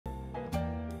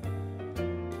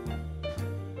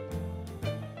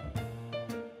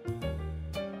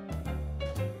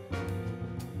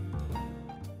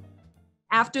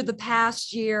After the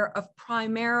past year of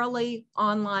primarily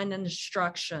online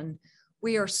instruction,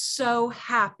 we are so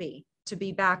happy to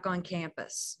be back on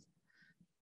campus.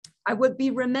 I would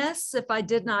be remiss if I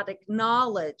did not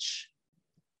acknowledge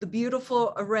the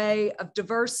beautiful array of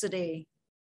diversity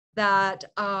that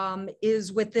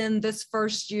is within this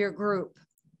first year group.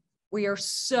 We are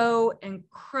so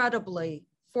incredibly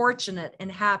fortunate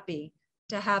and happy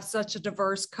to have such a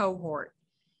diverse cohort.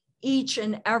 Each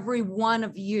and every one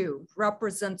of you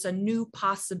represents a new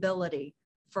possibility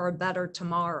for a better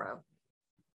tomorrow.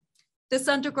 This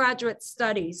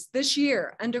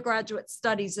year, undergraduate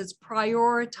studies is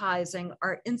prioritizing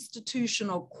our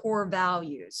institutional core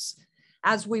values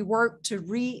as we work to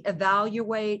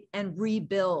reevaluate and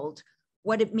rebuild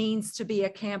what it means to be a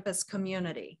campus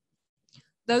community.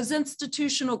 Those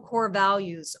institutional core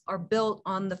values are built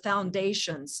on the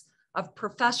foundations of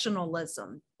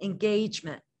professionalism,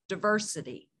 engagement,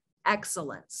 diversity,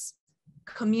 excellence,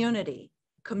 community,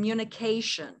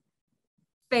 communication,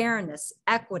 fairness,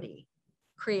 equity,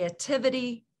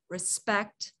 creativity,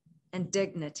 respect, and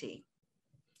dignity.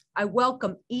 I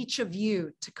welcome each of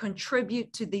you to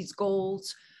contribute to these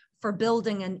goals for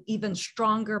building an even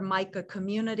stronger MICA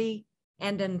community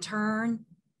and in turn,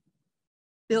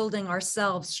 building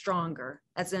ourselves stronger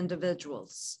as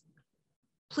individuals.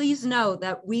 Please know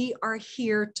that we are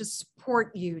here to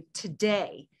support you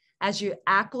today as you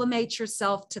acclimate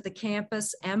yourself to the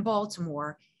campus and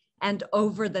Baltimore and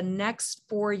over the next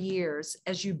 4 years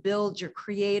as you build your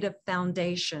creative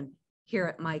foundation here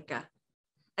at MICA.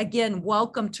 Again,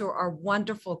 welcome to our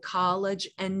wonderful college,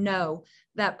 and know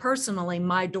that personally,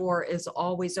 my door is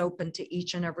always open to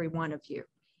each and every one of you.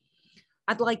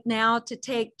 I'd like now to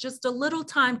take just a little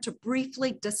time to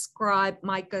briefly describe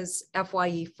MICA's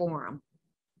FYE Forum.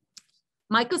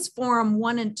 MICA's Forum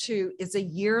 1 and 2 is a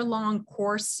year-long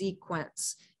course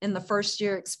sequence in the first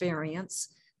year experience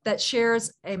that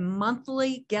shares a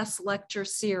monthly guest lecture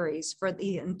series for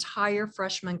the entire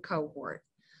freshman cohort.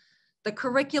 The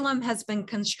curriculum has been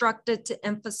constructed to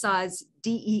emphasize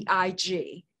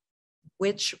DEIG,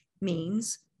 which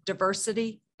means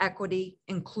diversity, equity,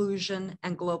 inclusion,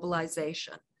 and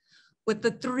globalization, with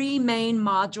the 3 main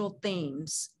module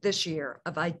themes this year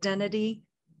of identity,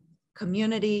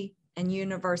 community, and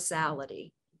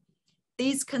universality.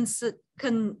 These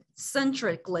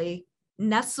concentrically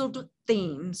nestled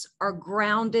themes are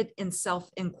grounded in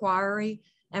self-inquiry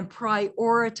and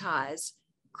prioritize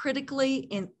critically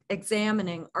in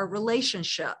examining our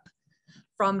relationship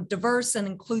from diverse and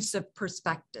inclusive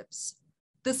perspectives.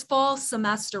 This fall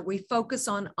semester, we focus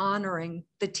on honoring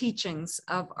the teachings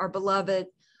of our beloved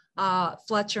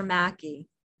Fletcher Mackey,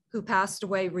 who passed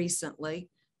away recently,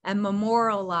 and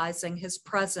memorializing his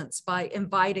presence by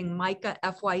inviting MICA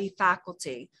FYE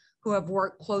faculty who have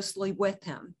worked closely with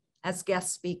him as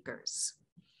guest speakers.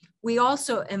 We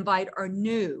also invite our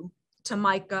new to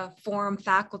MICA Forum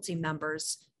faculty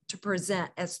members to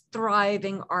present as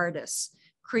thriving artists,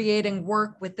 creating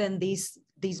work within these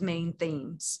main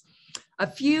themes. A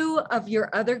few of your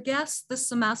other guests this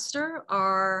semester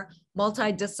are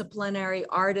multidisciplinary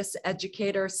artist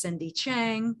educator Cindy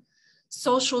Chang,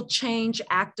 social change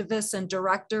activist and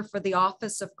director for the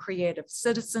Office of Creative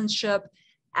Citizenship,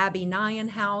 Abby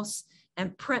Nienhouse,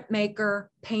 and printmaker,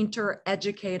 painter,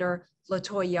 educator,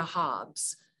 Latoya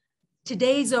Hobbs.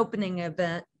 Today's opening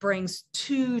event brings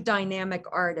 2 dynamic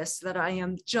artists that I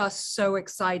am just so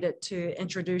excited to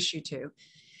introduce you to.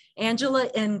 Angela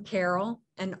N. Carroll,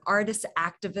 an artist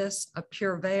activist, a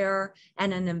purveyor,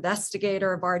 and an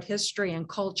investigator of art history and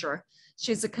culture.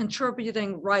 She's a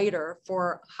contributing writer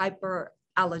for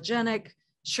Hyperallergenic,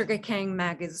 Sugarcane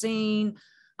Magazine,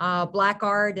 Black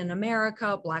Art in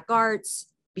America, Black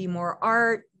Arts, Be More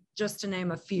Art, just to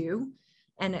name a few.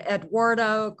 And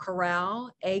Eduardo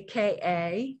Corral,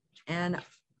 AKA, and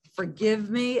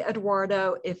forgive me,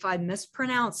 Eduardo, if I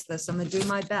mispronounce this, I'm gonna do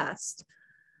my best.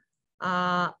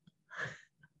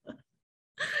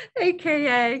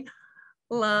 AKA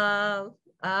Love.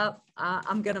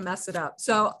 I'm gonna mess it up.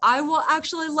 So I will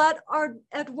actually let our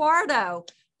Eduardo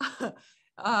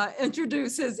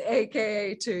introduce his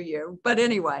AKA to you. But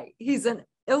anyway, he's an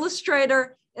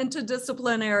illustrator,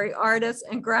 interdisciplinary artist,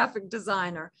 and graphic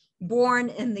designer, born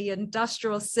in the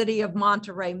industrial city of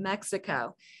Monterrey,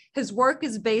 Mexico. His work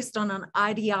is based on an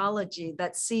ideology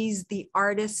that sees the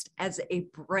artist as a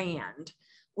brand,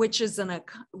 which is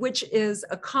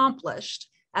accomplished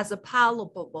as a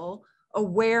palpable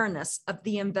awareness of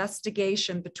the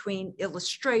investigation between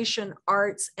illustration,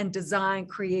 arts, and design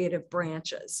creative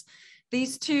branches.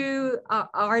 These 2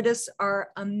 artists are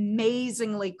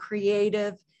amazingly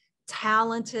creative,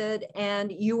 talented,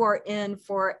 and you are in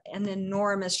for an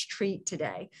enormous treat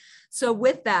today. So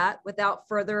with that, without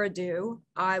further ado,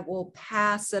 I will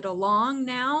pass it along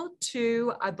now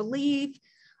to, I believe,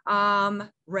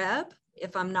 Reb,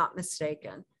 if I'm not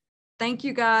mistaken. Thank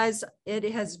you, guys. It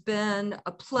has been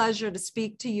a pleasure to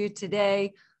speak to you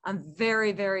today. I'm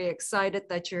very, very excited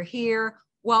that you're here.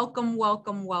 Welcome,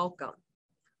 welcome, welcome.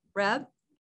 Reb?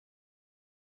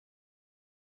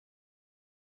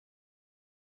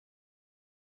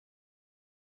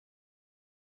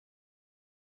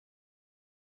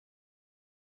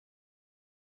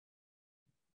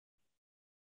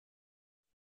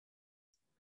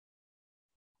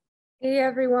 Hey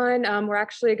everyone, we're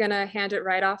actually gonna hand it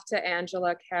right off to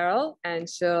Angela Carroll, and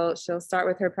she'll start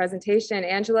with her presentation.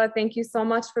 Angela, thank you so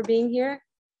much for being here.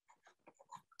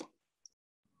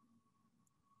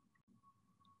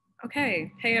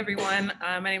 Okay, hey everyone,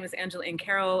 my name is Angela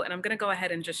Carroll, and I'm gonna go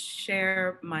ahead and just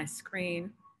share my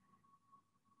screen.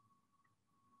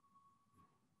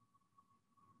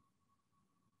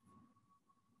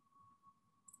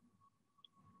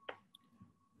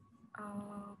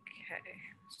 Okay,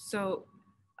 so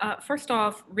first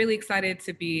off, really excited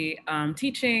to be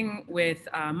teaching with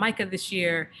Micah this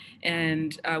year,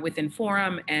 and with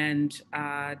Inforum, and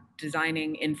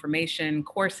designing information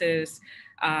courses.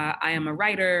 I am a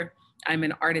writer, I'm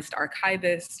an artist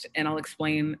archivist, and I'll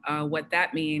explain what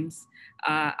that means.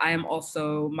 I am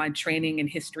also, my training in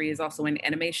history is also in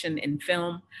animation and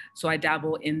film, so I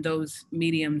dabble in those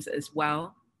mediums as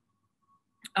well.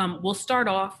 We'll start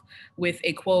off with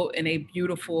a quote and a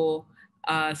beautiful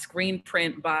screen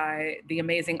print by the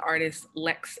amazing artist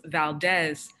Lex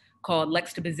Valdez called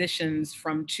Lextapositions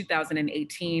from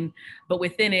 2018. But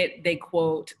within it, they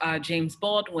quote James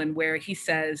Baldwin, where he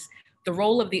says, "The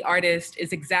role of the artist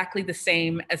is exactly the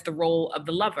same as the role of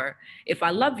the lover. If I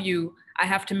love you, I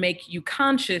have to make you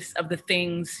conscious of the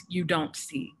things you don't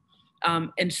see."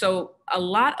 And so a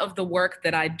lot of the work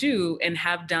that I do and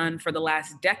have done for the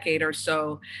last decade or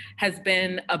so has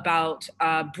been about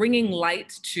bringing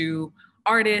light to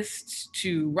artists,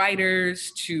 to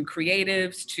writers, to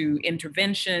creatives, to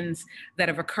interventions that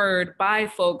have occurred by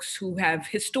folks who have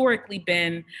historically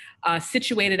been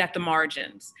situated at the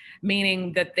margins,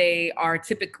 meaning that they are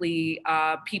typically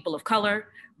people of color,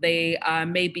 they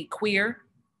may be queer,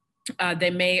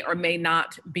 they may or may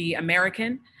not be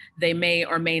American. They may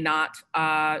or may not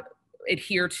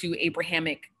adhere to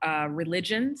Abrahamic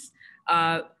religions.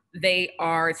 They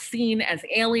are seen as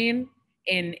alien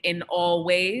in all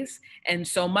ways. And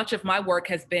so much of my work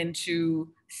has been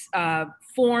to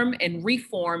form and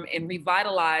reform and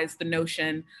revitalize the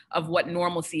notion of what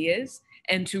normalcy is,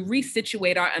 and to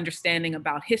resituate our understanding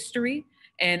about history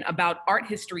and about art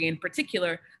history in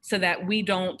particular, so that we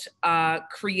don't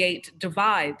create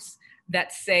divides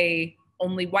that say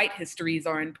only white histories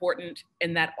are important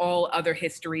and that all other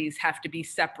histories have to be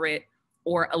separate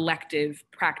or elective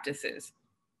practices.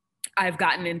 I've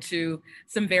gotten into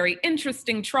some very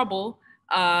interesting trouble,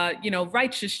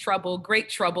 righteous trouble, great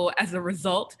trouble, as a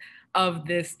result of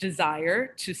this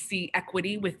desire to see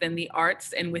equity within the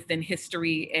arts and within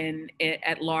history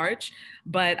at large.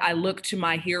 But I look to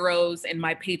my heroes and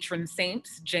my patron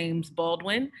saints, James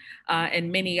Baldwin and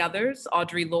many others,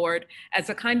 Audre Lorde, as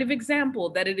a kind of example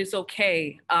that it is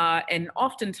okay. And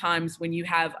oftentimes when you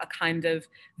have a kind of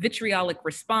vitriolic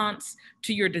response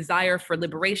to your desire for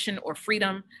liberation or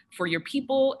freedom for your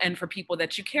people and for people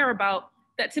that you care about,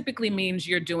 that typically means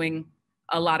you're doing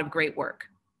a lot of great work.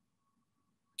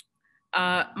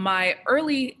 My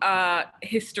early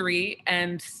history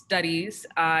and studies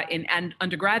in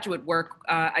undergraduate work,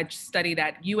 I studied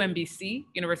at UMBC,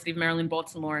 University of Maryland,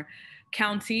 Baltimore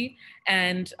County,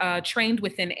 and trained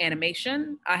within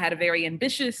animation. I had a very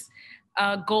ambitious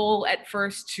goal at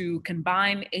first to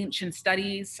combine ancient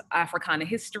studies, Africana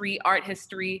history, art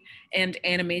history, and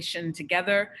animation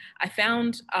together. I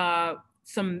found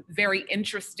some very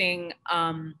interesting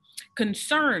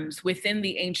concerns within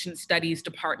the ancient studies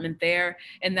department there,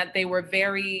 and that they were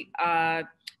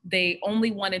they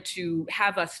only wanted to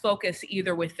have us focus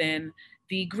either within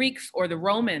the Greeks or the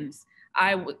Romans.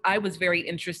 I was very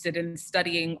interested in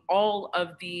studying all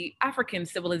of the African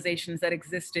civilizations that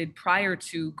existed prior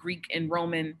to Greek and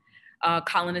Roman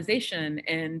colonization.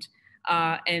 And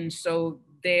so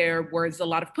there was a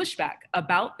lot of pushback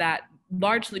about that,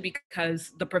 largely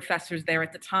because the professors there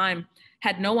at the time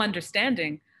had no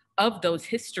understanding of those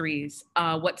histories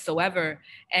whatsoever.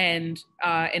 And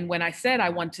when I said I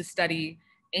want to study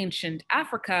ancient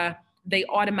Africa, they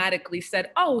automatically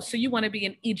said, "Oh, so you want to be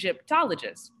an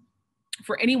Egyptologist?"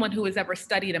 For anyone who has ever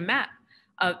studied a map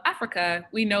of Africa,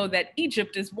 we know that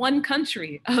Egypt is one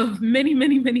country of many,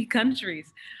 many, many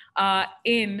countries.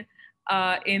 in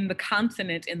the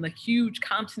continent, in the huge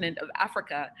continent of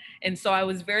Africa. And so I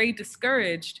was very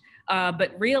discouraged,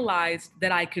 but realized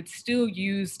that I could still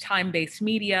use time-based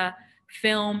media,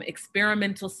 film,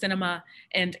 experimental cinema,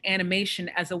 and animation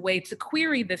as a way to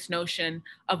query this notion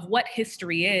of what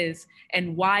history is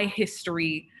and why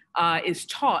history is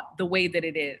taught the way that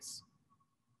it is.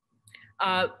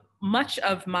 Much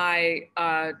of my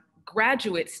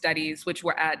graduate studies, which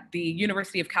were at the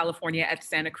University of California at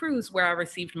Santa Cruz, where I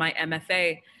received my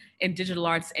MFA in digital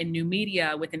arts and new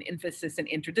media with an emphasis in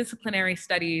interdisciplinary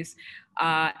studies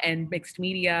and mixed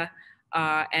media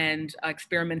and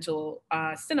experimental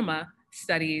cinema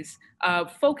studies,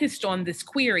 focused on this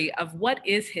query of what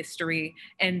is history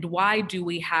and why do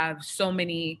we have so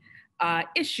many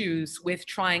issues with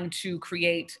trying to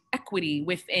create equity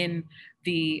within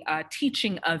the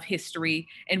teaching of history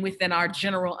and within our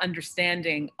general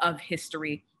understanding of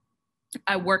history.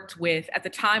 I worked with, at the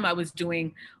time I was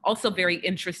doing, also very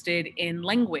interested in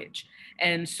language.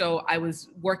 And so I was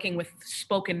working with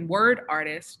spoken word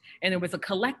artists, and there was a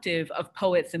collective of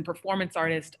poets and performance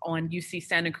artists on UC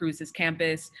Santa Cruz's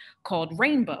campus called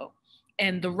Rainbow.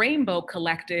 And the Rainbow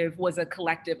Collective was a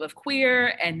collective of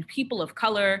queer and people of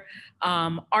color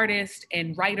artists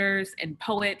and writers and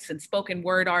poets and spoken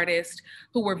word artists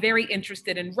who were very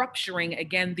interested in rupturing,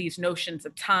 again, these notions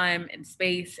of time and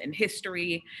space and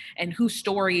history and whose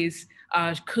stories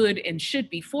could and should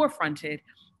be forefronted.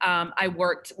 I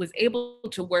was able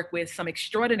to work with some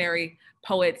extraordinary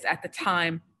poets at the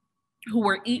time who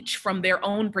were each from their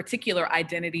own particular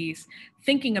identities,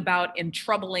 thinking about and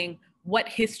troubling what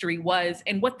history was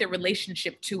and what their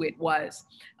relationship to it was.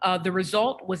 The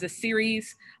result was a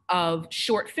series of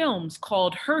short films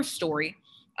called Her Story.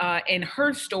 And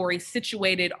Her Story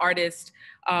situated artists.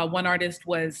 One artist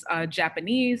was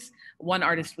Japanese, one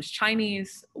artist was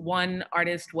Chinese, one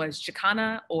artist was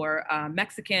Chicana or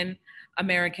Mexican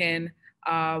American.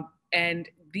 And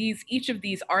each of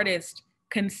these artists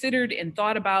considered and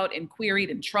thought about and queried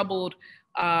and troubled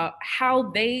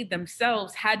how they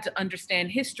themselves had to understand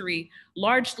history,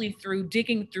 largely through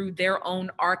digging through their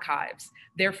own archives,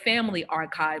 their family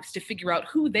archives, to figure out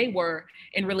who they were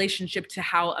in relationship to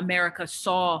how America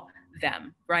saw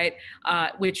them, right?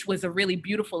 Which was a really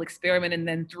beautiful experiment. And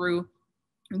then through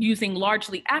using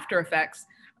largely After Effects,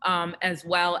 as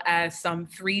well as some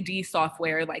 3D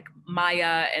software like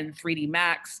Maya and 3D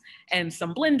Max and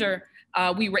some Blender,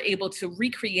 we were able to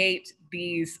recreate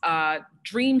these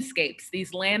dreamscapes,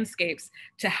 these landscapes,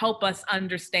 to help us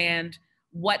understand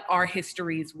what our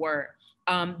histories were.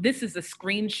 This is a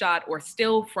screenshot or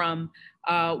still from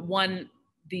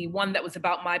the one that was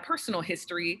about my personal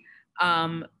history,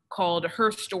 called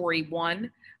Her Story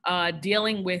 1,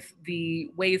 dealing with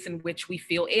the ways in which we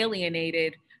feel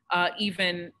alienated,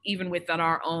 even within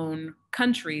our own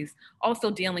countries,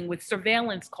 also dealing with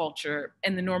surveillance culture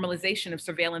and the normalization of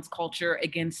surveillance culture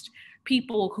against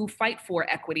people who fight for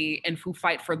equity and who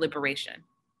fight for liberation.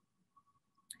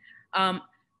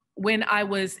 When I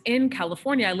was in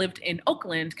California, I lived in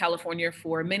Oakland, California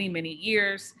for many, many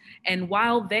years. And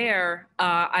while there,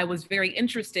 I was very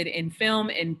interested in film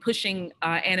and pushing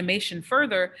animation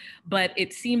further, but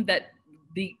it seemed that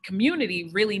the community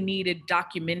really needed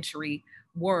documentary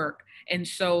work. And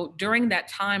so during that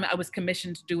time, I was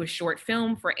commissioned to do a short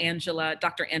film for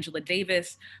Dr. Angela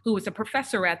Davis, who was a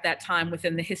professor at that time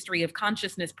within the History of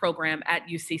Consciousness program at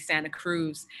UC Santa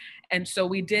Cruz. And so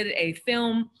we did a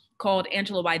film called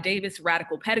Angela Y. Davis,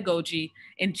 Radical Pedagogy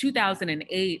in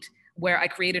 2008, where I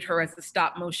created her as a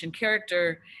stop motion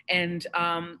character. And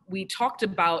we talked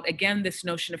about, again, this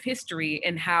notion of history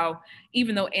and how,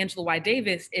 even though Angela Y.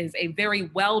 Davis is a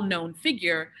very well-known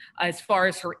figure, as far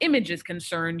as her image is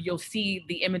concerned, you'll see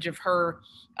the image of her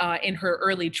in her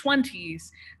early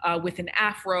 20s with an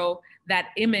afro. That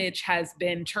image has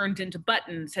been turned into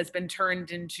buttons, has been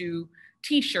turned into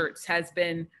T-shirts, has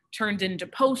been turned into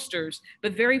posters,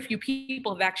 but very few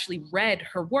people have actually read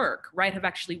her work, right? Have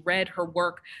actually read her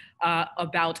work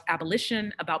about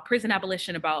abolition, about prison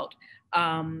abolition, about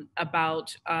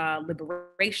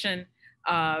liberation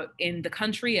in the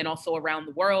country and also around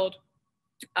the world.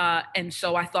 And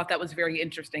so I thought that was very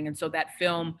interesting. And so that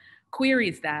film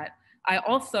queries that. I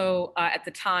also, at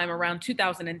the time, around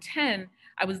 2010,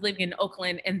 I was living in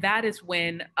Oakland, and that is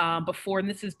when, and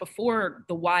this is before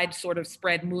the wide sort of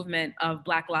spread movement of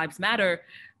Black Lives Matter,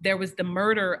 there was the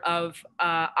murder of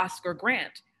Oscar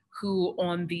Grant, who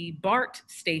on the BART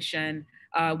station,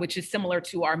 which is similar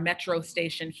to our metro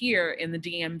station here in the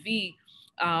DMV,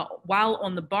 while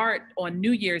on the BART on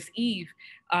New Year's Eve,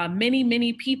 many,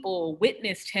 many people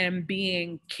witnessed him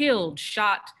being killed,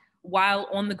 shot while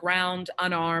on the ground,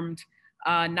 unarmed,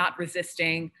 not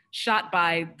resisting, shot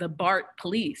by the BART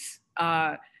police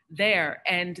there.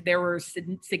 And there were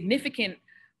significant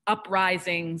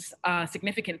uprisings,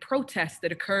 significant protests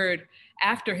that occurred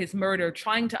after his murder,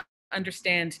 trying to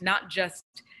understand not just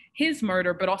his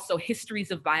murder, but also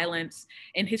histories of violence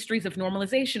and histories of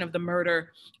normalization of the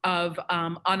murder of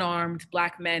unarmed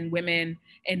Black men, women,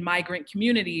 and migrant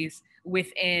communities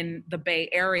within the Bay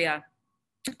Area.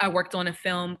 I worked on a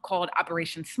film called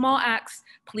Operation Small Axe,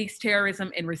 Police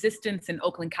Terrorism and Resistance in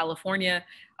Oakland, California,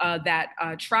 that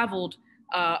traveled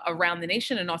around the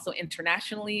nation and also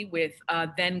internationally with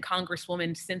then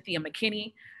Congresswoman Cynthia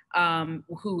McKinney,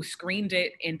 who screened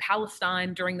it in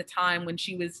Palestine during the time when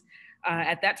she was,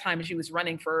 at that time, she was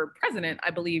running for president,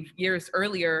 I believe, years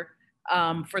earlier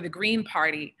for the Green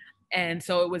Party. And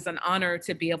so it was an honor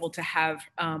to be able to have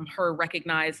her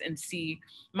recognize and see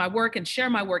my work and share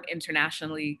my work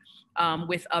internationally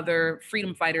with other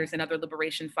freedom fighters and other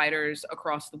liberation fighters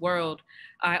across the world.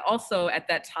 I also, at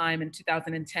that time in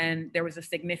 2010, there was a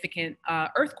significant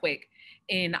earthquake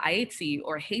in Haiti,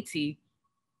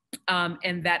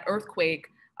 and that earthquake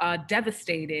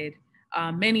devastated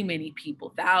many, many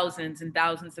people. Thousands and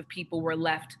thousands of people were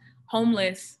left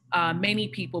homeless, many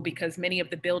people, because many of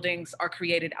the buildings are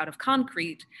created out of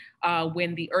concrete.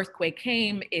 When the earthquake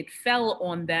came, it fell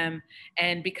on them.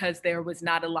 And because there was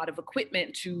not a lot of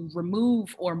equipment to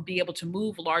remove or be able to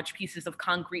move large pieces of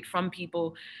concrete from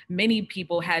people, many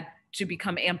people had to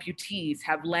become amputees,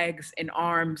 have legs and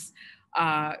arms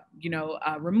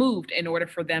removed in order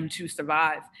for them to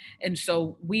survive. And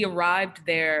so we arrived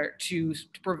there to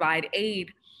provide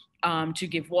aid, to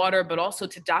give water, but also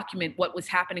to document what was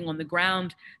happening on the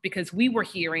ground, because we were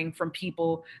hearing from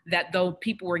people that though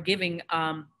people were giving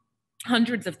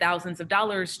hundreds of thousands of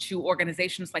dollars to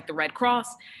organizations like the Red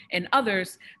Cross and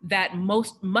others, that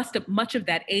much of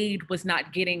that aid was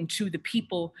not getting to the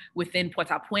people within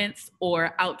Port-au-Prince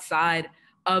or outside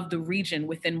of the region,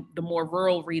 within the more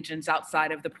rural regions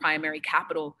outside of the primary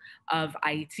capital of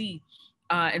Haiti.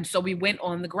 And so we went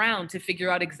on the ground to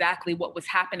figure out exactly what was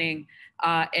happening,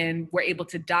 and were able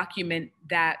to document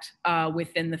that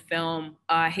within the film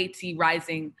Haiti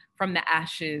Rising from the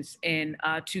Ashes in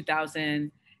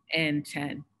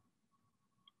 2010.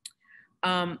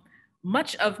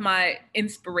 Much of my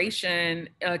inspiration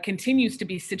continues to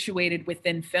be situated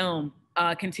within film,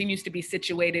 continues to be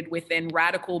situated within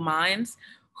radical minds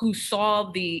who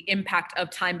saw the impact of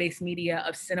time-based media,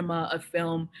 of cinema, of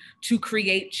film, to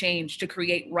create change, to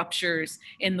create ruptures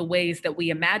in the ways that we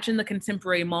imagine the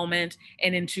contemporary moment,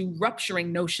 and into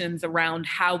rupturing notions around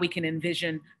how we can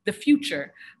envision the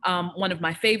future. One of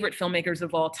my favorite filmmakers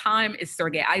of all time is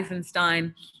Sergei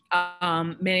Eisenstein.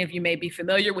 Many of you may be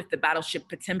familiar with the battleship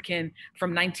Potemkin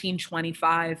from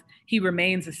 1925. He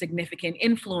remains a significant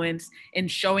influence in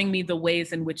showing me the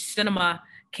ways in which cinema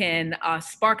can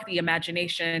spark the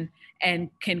imagination and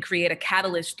can create a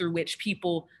catalyst through which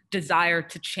people desire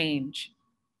to change.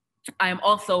 I am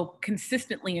also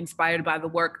consistently inspired by the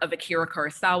work of Akira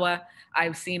Kurosawa.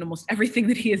 I've seen almost everything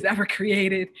that he has ever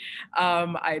created.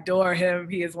 I adore him.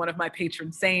 He is one of my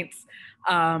patron saints.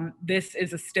 This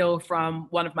is a still from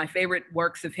one of my favorite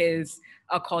works of his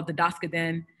called The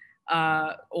Daskaden,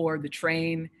 or The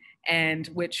Train, and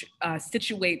which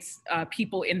situates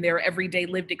people in their everyday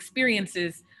lived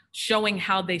experiences, showing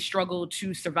how they struggle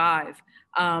to survive.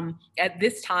 At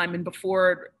this time and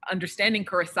before understanding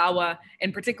Kurosawa,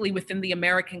 and particularly within the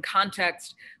American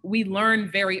context, we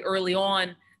learned very early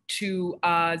on to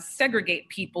segregate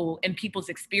people and people's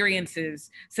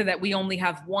experiences so that we only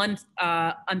have one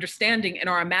understanding in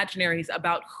our imaginaries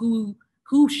about who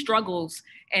struggles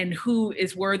and who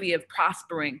is worthy of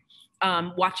prospering.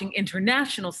 Watching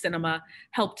international cinema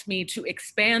helped me to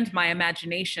expand my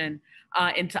imagination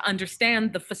and to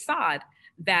understand the facade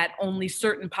that only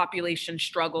certain populations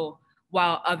struggle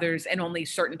while others, and only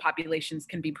certain populations,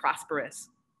 can be prosperous.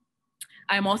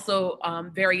 I'm also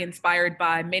very inspired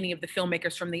by many of the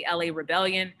filmmakers from the LA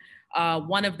Rebellion.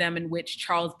 One of them, in which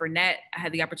Charles Burnett, I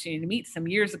had the opportunity to meet some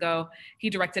years ago. He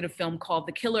directed a film called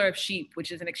The Killer of Sheep,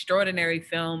 which is an extraordinary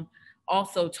film,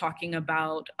 also talking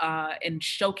about and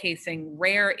showcasing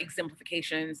rare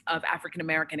exemplifications of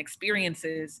African-American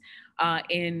experiences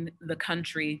in the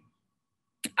country.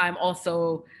 I'm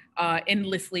also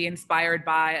endlessly inspired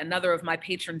by another of my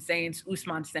patron saints,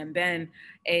 Ousmane Sembène,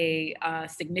 a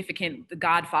significant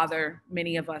godfather,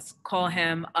 many of us call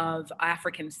him, of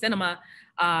African cinema,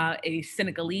 a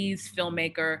Senegalese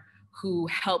filmmaker who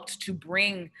helped to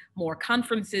bring more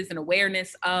conferences and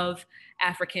awareness of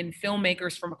African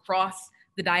filmmakers from across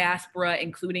the diaspora,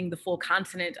 including the full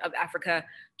continent of Africa,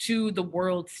 to the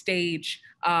world stage,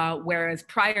 whereas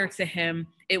prior to him,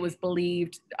 it was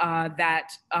believed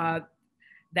that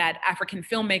African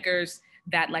filmmakers,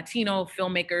 that Latino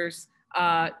filmmakers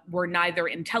were neither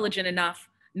intelligent enough,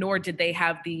 nor did they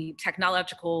have the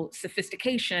technological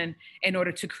sophistication in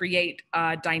order to create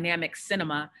dynamic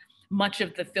cinema. Much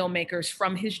of the filmmakers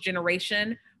from his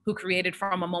generation who created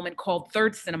from a moment called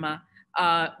third cinema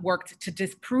worked to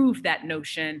disprove that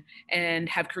notion and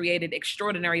have created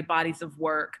extraordinary bodies of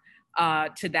work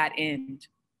to that end.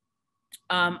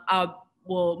 I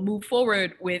will move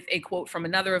forward with a quote from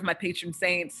another of my patron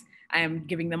saints. I am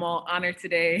giving them all honor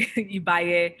today,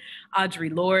 FYE,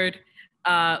 Audre Lorde,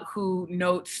 who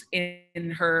notes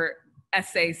in her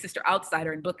essay, Sister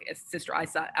Outsider, and book Sister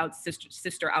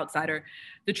Outsider,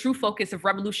 the true focus of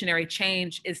revolutionary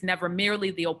change is never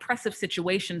merely the oppressive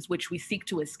situations which we seek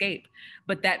to escape,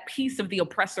 but that piece of the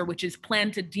oppressor which is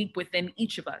planted deep within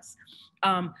each of us.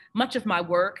 Much of my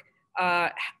work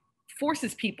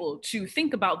forces people to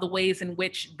think about the ways in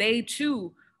which they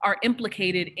too are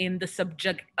implicated in the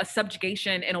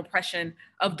subjugation and oppression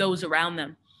of those around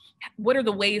them. What are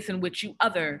the ways in which you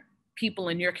other people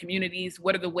in your communities?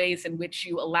 What are the ways in which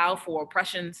you allow for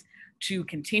oppressions to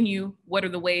continue? What are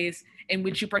the ways in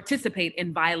which you participate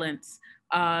in violence,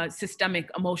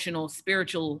 systemic, emotional,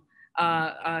 spiritual,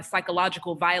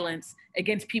 psychological violence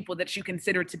against people that you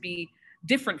consider to be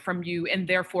different from you and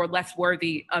therefore less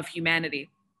worthy of humanity?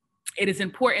 It is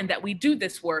important that we do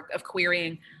this work of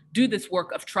querying, do this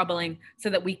work of troubling, so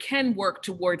that we can work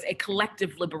towards a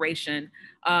collective liberation.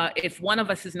 If one of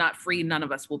us is not free, none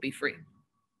of us will be free.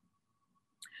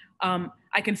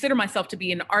 I consider myself to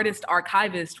be an artist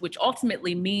archivist, which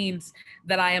ultimately means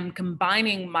that I am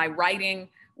combining my writing,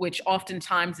 which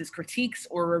oftentimes is critiques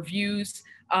or reviews,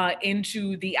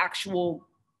 into the actual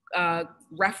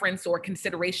reference or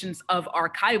considerations of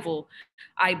archival.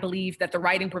 I believe that the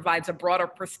writing provides a broader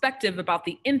perspective about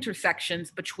the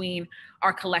intersections between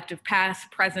our collective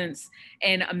past, presence,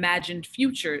 and imagined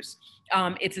futures.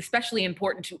 It's especially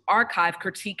important to archive,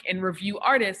 critique, and review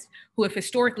artists who have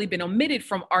historically been omitted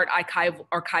from art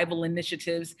archival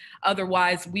initiatives.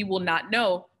 Otherwise, we will not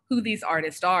know who these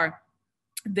artists are.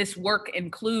 This work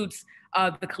includes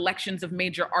the collections of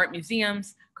major art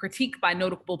museums, critique by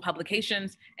notable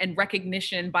publications, and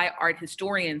recognition by art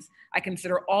historians. I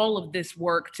consider all of this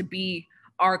work to be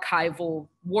archival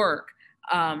work.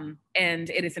 And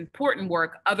it is important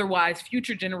work. Otherwise,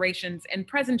 future generations and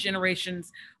present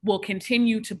generations will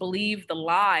continue to believe the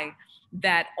lie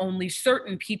that only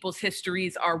certain people's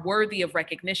histories are worthy of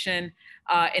recognition,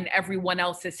 and everyone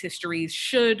else's histories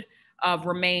should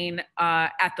remain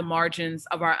at the margins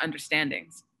of our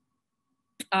understandings.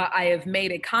 I have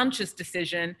made a conscious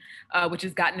decision, which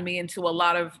has gotten me into a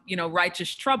lot of,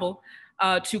 righteous trouble,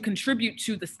 to contribute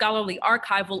to the scholarly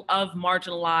archival of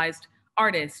marginalized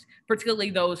artists, particularly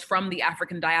those from the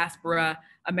African diaspora,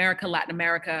 America, Latin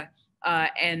America,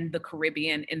 and the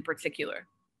Caribbean in particular.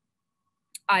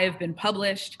 I have been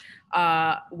published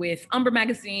with Umber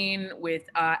Magazine, with,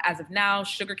 as of now,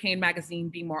 Sugarcane Magazine,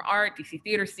 Be More Art, DC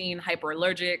Theater Scene,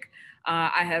 Hyperallergic.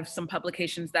 I have some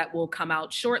publications that will come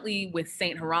out shortly with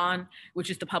Saint Haran,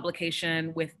 which is the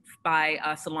publication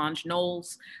by Solange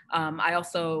Knowles. I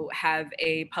also have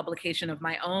a publication of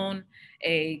my own,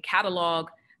 a catalog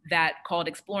called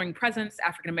Exploring Presence,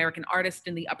 African American Artists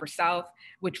in the Upper South,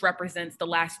 which represents the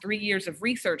last 3 years of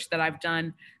research that I've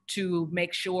done to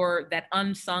make sure that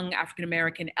unsung African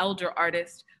American elder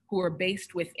artists who are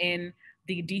based within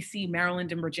the DC,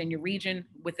 Maryland, and Virginia region,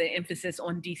 with the emphasis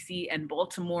on DC and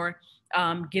Baltimore,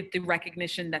 get the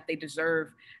recognition that they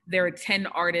deserve. There are 10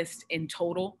 artists in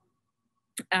total,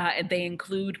 and they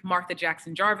include Martha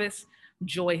Jackson Jarvis,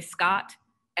 Joy Scott,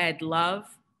 Ed Love,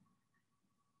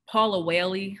 Paula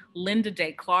Whaley, Linda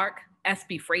Day Clark,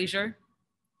 S.B. Frazier,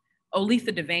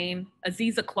 Olitha Devane,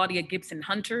 Aziza Claudia Gibson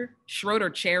Hunter, Schroeder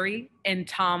Cherry, and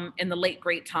the late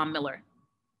great Tom Miller.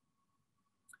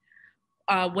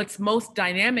 What's most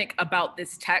dynamic about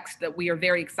this text that we are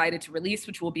very excited to release,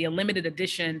 which will be a limited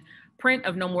edition print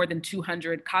of no more than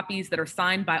 200 copies that are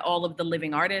signed by all of the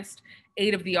living artists.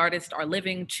 8 of the artists are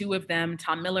living, 2 of them,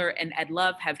 Tom Miller and Ed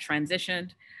Love, have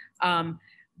transitioned.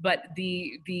 But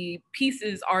the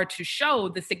pieces are to show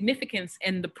the significance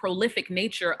and the prolific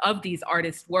nature of these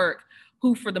artists' work,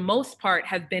 who for the most part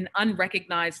have been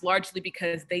unrecognized largely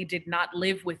because they did not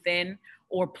live within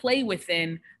or play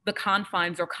within the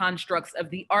confines or constructs of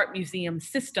the art museum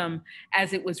system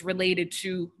as it was related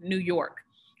to New York.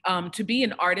 To be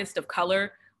an artist of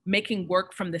color, making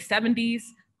work from the 70s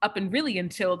up and really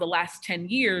until the last 10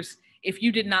 years, if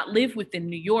you did not live within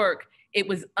New York, it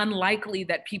was unlikely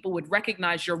that people would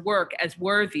recognize your work as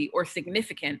worthy or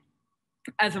significant.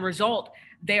 As a result,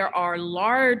 there are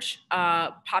large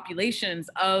populations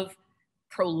of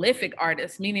prolific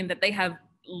artists, meaning that they have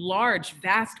large,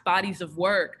 vast bodies of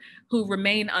work who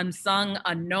remain unsung,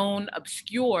 unknown,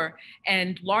 obscure,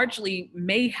 and largely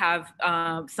may have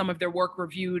some of their work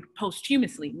reviewed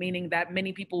posthumously, meaning that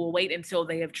many people will wait until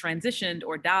they have transitioned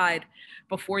or died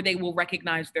before they will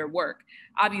recognize their work.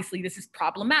 Obviously, this is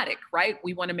problematic, right?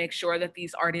 We want to make sure that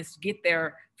these artists get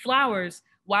their flowers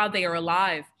while they are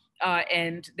alive.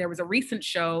 And there was a recent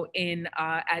show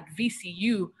at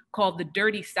VCU called The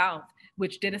Dirty South,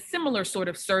 which did a similar sort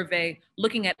of survey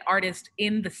looking at artists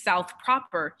in the South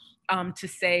proper to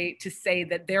say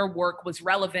that their work was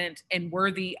relevant and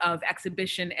worthy of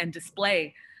exhibition and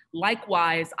display.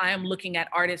 Likewise, I am looking at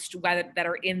artists that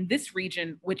are in this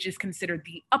region, which is considered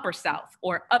the Upper South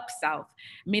or Up South,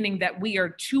 meaning that we are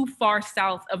too far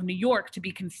south of New York to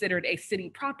be considered a city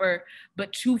proper,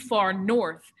 but too far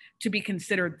north to be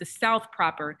considered the South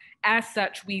proper. As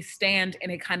such, we stand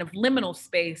in a kind of liminal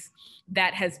space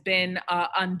that has been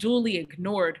unduly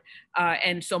ignored.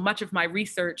 And so much of my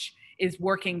research is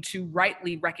working to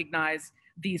rightly recognize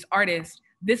these artists.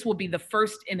 This will be the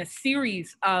first in a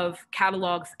series of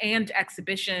catalogs and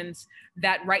exhibitions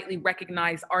that rightly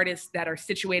recognize artists that are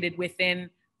situated within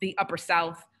the Upper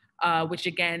South, which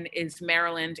again is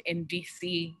Maryland and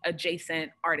DC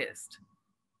adjacent artists.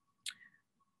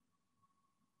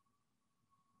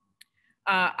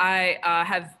 I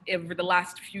have, over the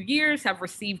last few years, have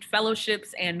received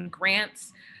fellowships and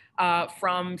grants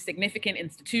from significant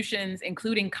institutions,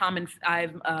 including I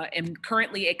am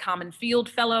currently a Common Field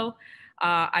Fellow.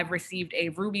 I've received a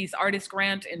Ruby's Artist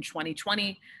Grant in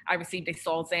 2020. I received a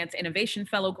Saul Zantz Innovation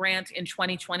Fellow Grant in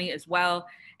 2020 as well,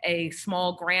 a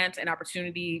small grant and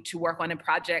opportunity to work on a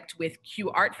project with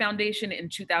Q Art Foundation in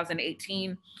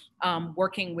 2018,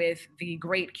 working with the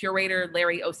great curator,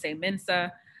 Larry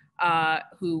Osei-Mensah,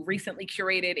 who recently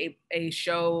curated a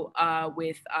show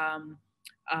with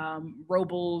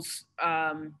Robles,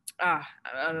 I'm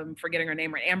forgetting her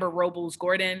name right, Amber Robles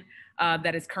Gordon,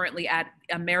 that is currently at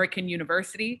American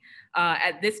University.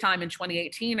 At this time in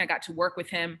 2018, I got to work with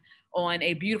him on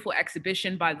a beautiful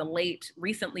exhibition by the late,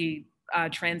 recently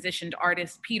transitioned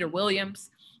artist Peter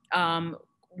Williams, on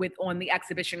the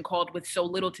exhibition called With So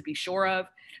Little to Be Sure Of,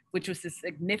 which was a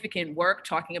significant work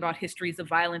talking about histories of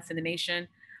violence in the nation.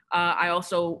 I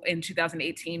also, in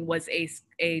 2018, was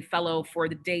a fellow for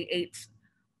the Day 8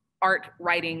 Art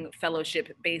Writing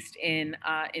Fellowship based in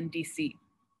DC.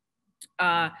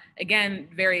 Again,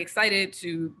 very excited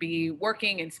to be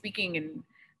working and speaking and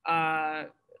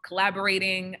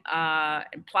collaborating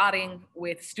and plotting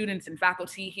with students and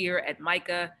faculty here at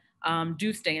MICA.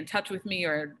 Do stay in touch with me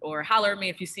or holler at me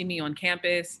if you see me on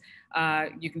campus.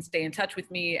 You can stay in touch with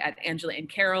me at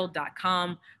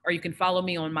angelaandcarroll.com, or you can follow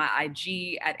me on my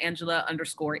IG at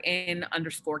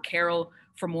Angela_N_Carroll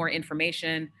for more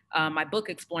information. My book,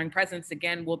 Exploring Presence,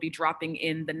 again, will be dropping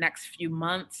in the next few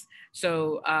months.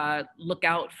 So look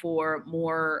out for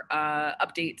more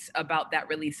updates about that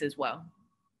release as well.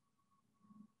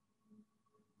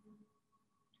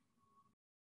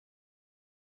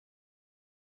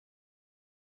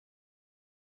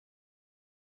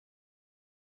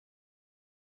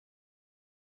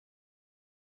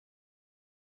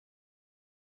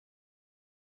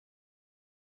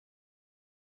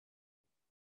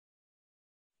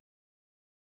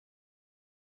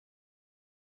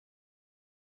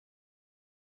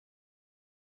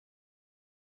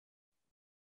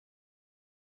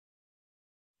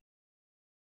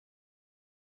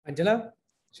 Angela,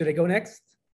 should I go next?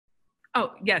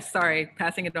 Oh, yes, sorry,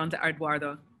 passing it on to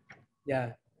Eduardo.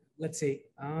 Yeah, let's see.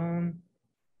 I'm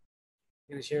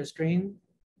gonna share a screen.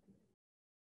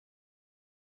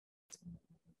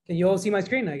 Can you all see my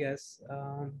screen, I guess?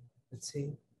 Let's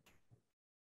see.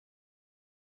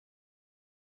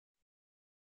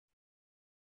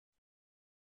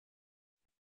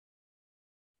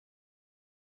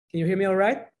 Can you hear me all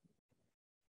right?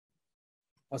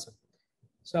 Awesome.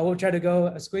 So I will try to go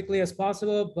as quickly as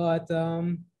possible, but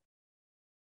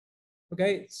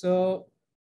okay, so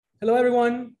hello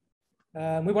everyone.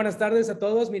 Muy buenas tardes a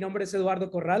todos. Mi nombre es Eduardo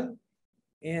Corral.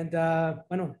 And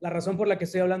bueno, la razón por la que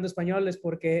estoy hablando español es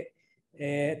porque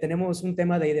tenemos un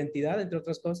tema de identidad, entre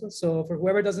otras cosas. So for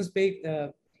whoever doesn't speak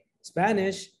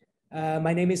Spanish,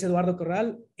 my name is Eduardo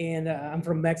Corral, and I'm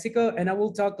from Mexico. And I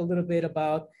will talk a little bit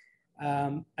about,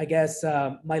 I guess,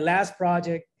 my last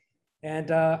project.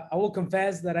 And I will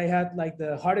confess that I had like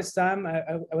the hardest time.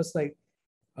 I was like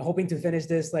hoping to finish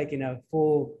this like in a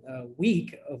full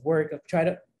week of work, of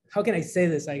how can I say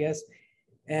this, I guess.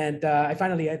 And I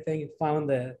think, found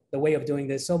the way of doing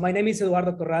this. So my name is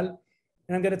Eduardo Corral,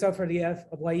 and I'm going to talk for the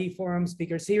FYE Forum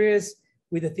Speaker Series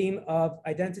with the theme of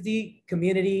identity,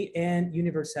 community, and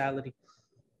universality.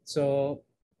 So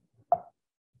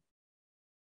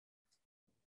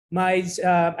my,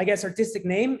 I guess, artistic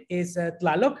name is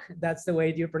TLaloC. That's the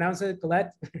way you pronounce it,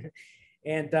 Colette.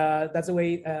 And that's the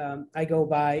way I go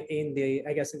by in the,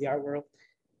 I guess, in the art world.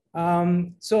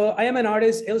 So I am an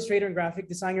artist, illustrator, and graphic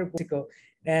designer.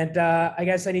 And I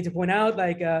guess I need to point out,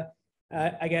 like,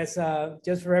 I guess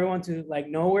just for everyone to like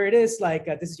know where it is, like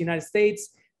this is United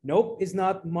States. Nope, it's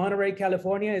not Monterey,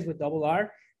 California, it's with double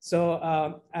R. So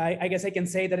I guess I can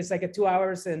say that it's like a 2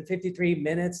 hours and 53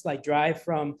 minutes like drive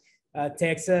from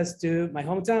Texas to my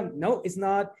hometown. No, it's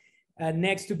not.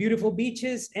 Next to beautiful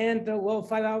beaches and well,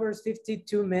 5 hours,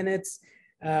 52 minutes,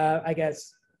 I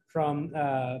guess, from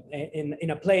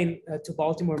in a plane to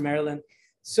Baltimore, Maryland.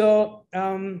 So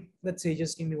let's see,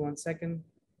 just give me 1 second.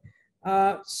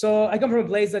 So I come from a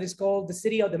place that is called the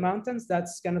City of the Mountains.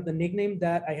 That's kind of the nickname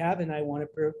that I have, and I want to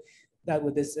prove that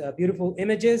with this beautiful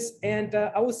images. And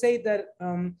I would say that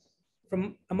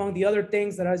from among the other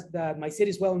things that my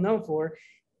city is well known for,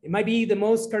 it might be the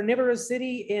most carnivorous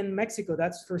city in Mexico,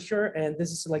 that's for sure. And this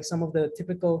is like some of the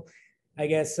typical, I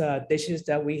guess, dishes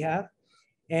that we have.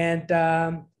 And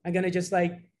I'm gonna just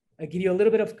like give you a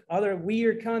little bit of other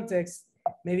weird context,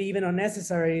 maybe even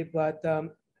unnecessary, but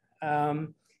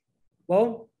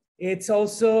well, it's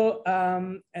also,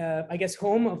 I guess,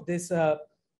 home of this, the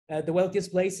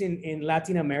wealthiest place in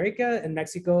Latin America and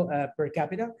Mexico per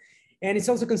capita. And it's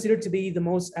also considered to be the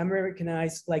most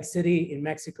Americanized like city in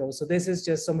Mexico. So this is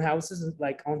just some houses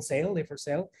like on sale, they're for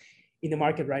sale in the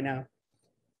market right now.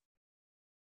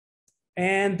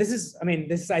 And this is, I mean,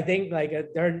 this is, I think, like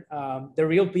they're the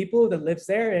real people that lives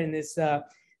there, and it's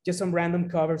just some random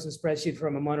covers and spreadsheet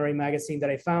from a Monterey magazine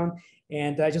that I found.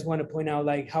 And I just want to point out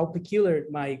like how peculiar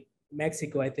my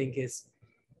Mexico, I think, is.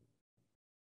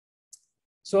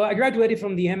 So I graduated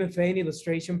from the MFA in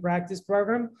illustration practice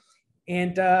program.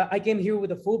 And I came here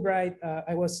with a Fulbright.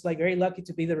 I was like very lucky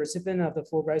to be the recipient of the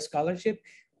Fulbright scholarship.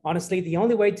 Honestly, the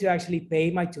only way to actually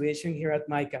pay my tuition here at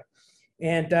MICA.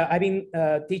 And I've been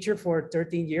a teacher for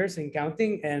 13 years and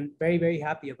counting, and very, very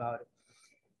happy about it.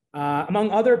 Among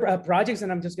other projects,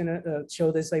 and I'm just gonna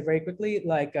show this like very quickly,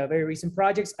 like very recent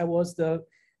projects, I was the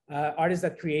artist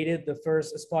that created the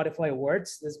first Spotify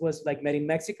Awards. This was like made in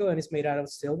Mexico, and it's made out of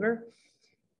silver.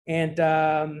 And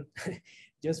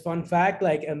just fun fact,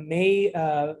 like May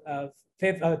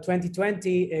 5th,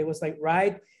 2020, it was like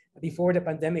right before the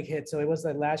pandemic hit. So it was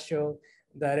the last show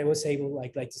that I was able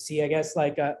like to see, I guess,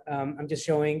 like I'm just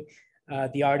showing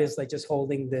the artist like just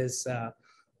holding this.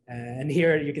 And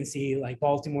here you can see like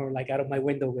Baltimore, like out of my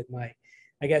window with my,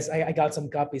 I guess I got some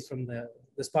copies from the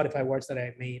Spotify Awards that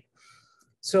I made.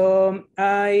 So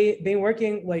I've been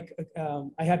working like,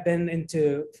 I have been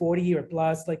into 40 or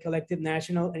plus like collective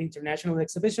national and international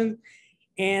exhibitions.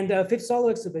 And fifth solo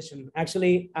exhibition.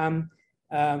 Actually, I'm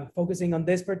focusing on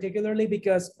this particularly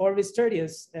because Orbis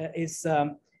Tertius is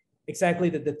exactly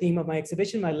the theme of my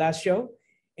exhibition, my last show.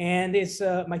 And it's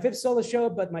my fifth solo show,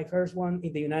 but my first one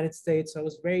in the United States. So I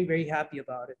was very, very happy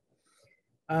about it.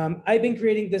 I've been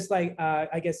creating this like,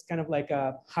 I guess, kind of like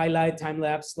a highlight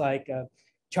time-lapse like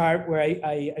chart where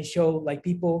I show like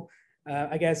people,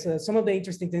 I guess, some of the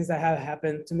interesting things that have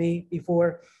happened to me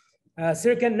before.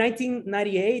 Circa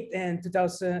 1998 and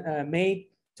 2000, May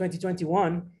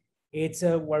 2021, it's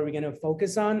what we're going to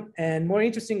focus on. And more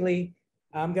interestingly,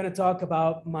 I'm going to talk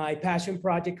about my passion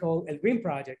project called El Green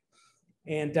Project.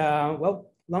 And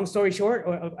well, long story short,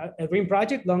 or El Green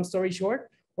Project, long story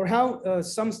short, or how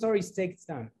some stories take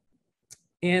time.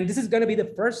 And this is going to be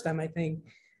the first time, I think,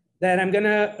 that I'm going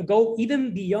to go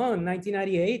even beyond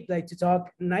 1998, like to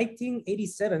talk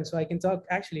 1987. So I can talk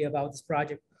actually about this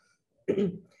project.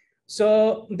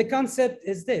 So the concept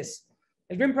is this.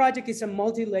 El Green Project is a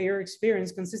multi-layer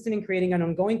experience consisting in creating an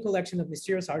ongoing collection of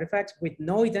mysterious artifacts with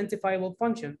no identifiable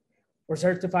function or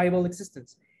certifiable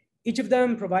existence. Each of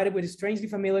them provided with strangely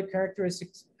familiar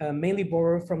characteristics, mainly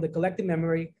borrowed from the collective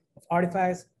memory of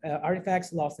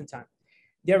artifacts lost in time.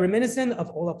 They are reminiscent of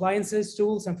old appliances,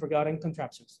 tools, and forgotten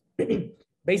contraptions.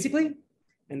 Basically,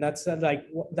 and that's like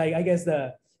I guess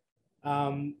the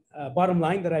bottom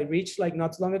line that I reached like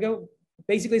not too long ago.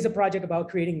 Basically, it's a project about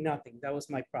creating nothing. That was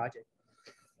my project.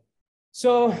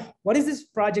 So what is this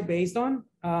project based on?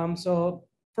 So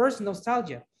first,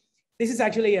 nostalgia. This is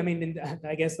actually, I mean,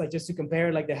 I guess like just to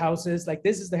compare like the houses, like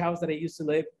this is the house that I used to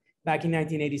live back in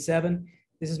 1987.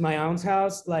 This is my aunt's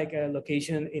house, like a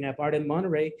location in a part in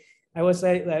Monterey. I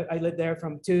lived there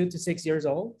from 2 to 6 years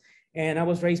old. And I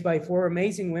was raised by 4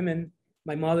 amazing women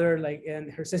my mother, like,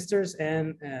 and her sisters,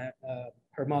 and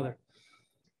her mother.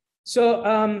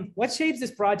 So what shapes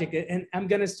this project? And I'm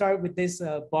gonna start with this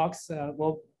box.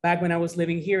 Well, back when I was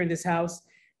living here in this house,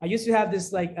 I used to have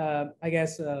this like, I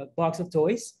guess, box of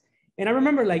toys. And I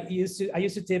remember like I used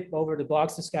to tip over the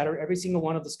box to scatter every single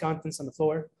one of those contents on the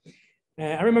floor.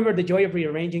 I remember the joy of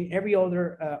rearranging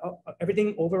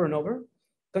everything over and over,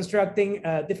 constructing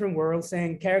different worlds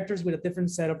and characters with a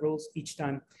different set of rules each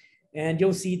time. And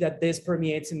you'll see that this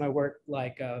permeates in my work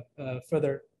like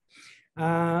further.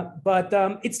 But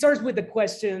it starts with the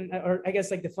question, or I guess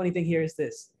like the funny thing here is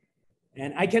this,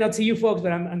 and I cannot see you folks,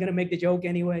 but I'm gonna make the joke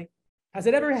anyway. Has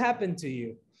it ever happened to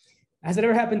you? Has it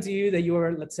ever happened to you that you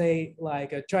were, let's say,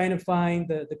 like trying to find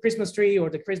the Christmas tree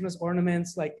or the Christmas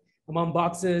ornaments, like among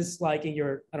boxes, like in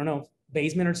your, I don't know,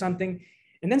 basement or something.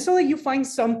 And then suddenly you find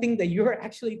something that you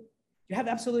have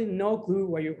absolutely no clue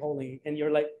what you're holding. And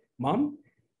you're like, Mom,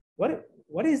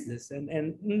 what is this?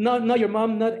 And not your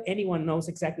mom, not anyone knows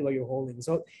exactly what you're holding.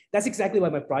 So that's exactly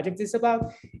what my project is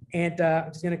about. And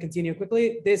I'm just gonna continue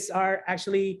quickly. These are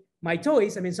actually my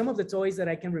toys. I mean, some of the toys that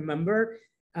I can remember.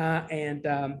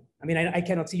 I mean, I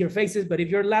cannot see your faces, but if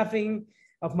you're laughing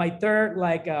of my third,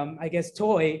 like, I guess,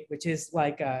 toy, which is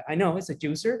like, I know it's a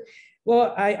juicer.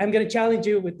 Well, I'm gonna challenge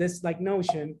you with this like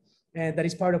notion, and that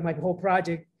is part of my whole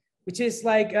project, which is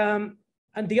like,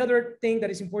 and the other thing that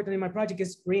is important in my project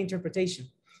is reinterpretation.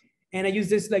 And I use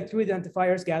this like 3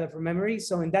 identifiers gathered from memory.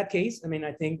 So in that case, I mean,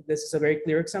 I think this is a very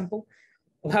clear example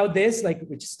of how this, like,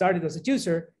 which started as a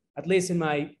juicer, at least in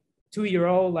my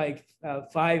 2-year-old, like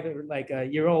 5 or like a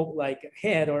year-old, like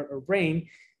head or brain,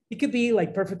 it could be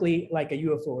like perfectly like a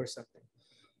UFO or something.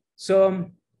 So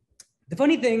the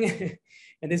funny thing,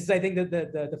 and this is, I think,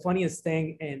 the funniest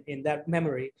thing in that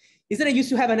memory, is that I used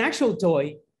to have an actual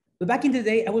toy. But back in the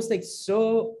day, I was like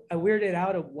so weirded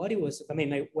out of what it was. I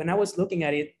mean, like, when I was looking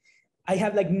at it, I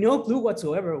had like no clue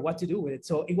whatsoever what to do with it.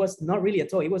 So it was not really a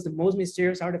toy. It was the most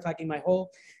mysterious artifact in my whole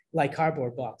like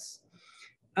cardboard box.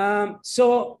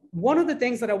 So one of the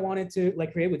things that I wanted to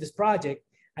like create with this project,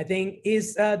 I think,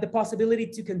 is the possibility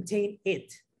to contain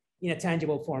it in a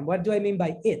tangible form. What do I mean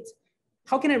by it?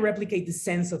 How can I replicate the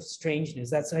sense of strangeness?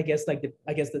 That's, I guess, like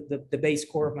the base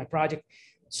core of my project.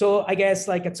 So I guess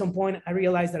like at some point I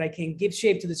realized that I can give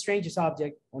shape to the strangest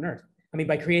object on Earth. I mean,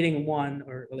 by creating one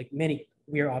or like many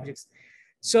weird objects.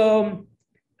 So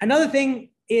another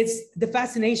thing is the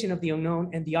fascination of the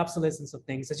unknown and the obsolescence of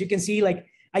things. As you can see, like,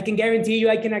 I can guarantee you,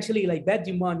 I can actually like bet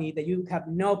you money that you have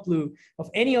no clue of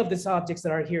any of these objects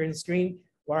that are here on the screen.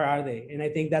 Where are they? And I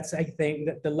think that's, I think,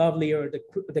 the lovely or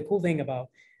the cool thing about,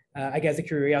 I guess, the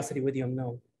curiosity with the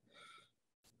unknown.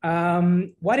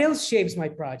 What else shapes my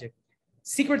project?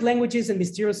 Secret languages and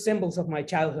mysterious symbols of my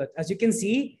childhood. As you can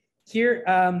see here,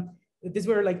 these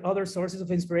were like other sources of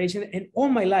inspiration. And all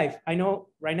my life, I know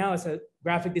right now as a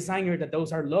graphic designer that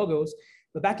those are logos,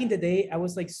 but back in the day, I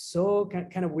was like so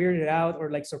kind of weirded out or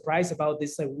like surprised about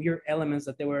these like weird elements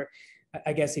that they were,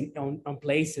 I guess, on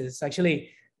places.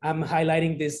 Actually, I'm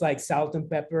highlighting this like salt and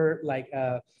pepper, like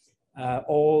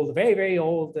old, very, very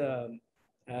old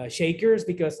shakers,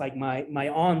 because like my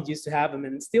aunt used to have them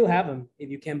and still have them,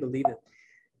 if you can believe it.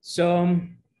 So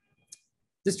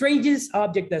the strangest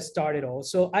object that started all.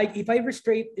 So if I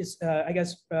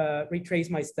retrace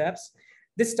my steps,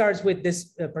 this starts with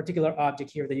this particular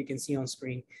object here that you can see on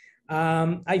screen.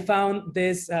 I found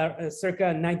this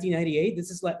circa 1998. This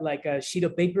is like a sheet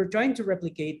of paper trying to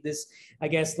replicate this, I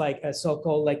guess, like a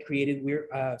so-called like created weird,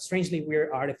 strangely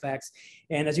weird artifacts.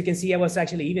 And as you can see, I was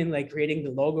actually even like creating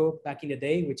the logo back in the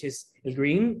day, which is el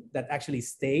green, that actually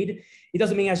stayed. It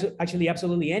doesn't mean actually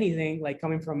absolutely anything, like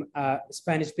coming from a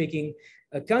Spanish-speaking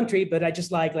country, but I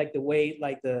just like the way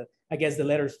like I guess the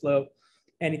letters flow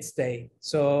and it stayed.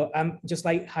 So I'm just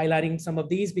like highlighting some of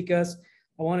these because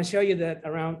I want to show you that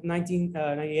around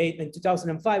 1998 and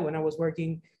 2005, when I was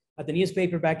working at the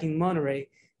newspaper back in Monterey,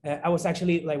 I was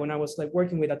actually like, when I was like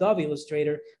working with Adobe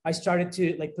Illustrator, I started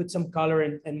to like put some color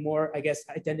and more, I guess,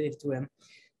 identity to them.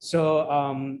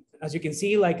 So as you can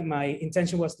see, like my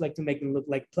intention was like to make them look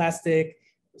like plastic,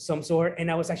 some sort, and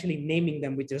I was actually naming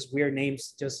them with just weird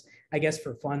names, just I guess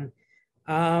for fun.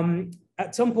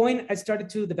 At some point, I started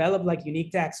to develop like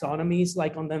unique taxonomies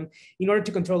like on them in order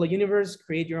to control the universe,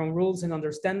 create your own rules and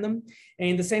understand them. And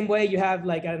in the same way, you have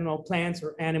like, I don't know, plants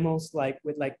or animals like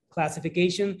with like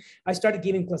classification. I started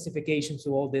giving classifications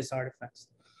to all these artifacts.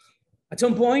 At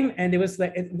some point, and it was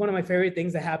like one of my favorite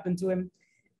things that happened to him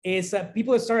is that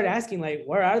people started asking like,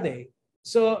 where are they?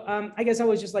 So I guess I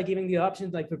was just like giving the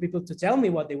option like for people to tell me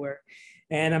what they were.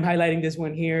 And I'm highlighting this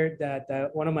one here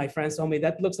that one of my friends told me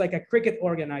that looks like a cricket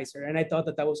organizer. And I thought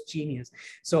that that was genius.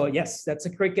 So yes, that's a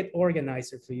cricket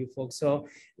organizer for you folks. So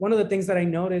one of the things that I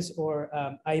noticed or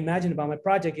I imagine about my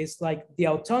project is like the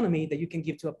autonomy that you can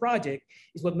give to a project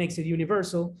is what makes it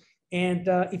universal. And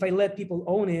if I let people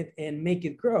own it and make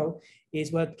it grow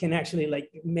is what can actually like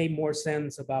make more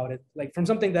sense about it. Like from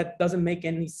something that doesn't make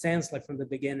any sense like from the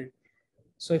beginning.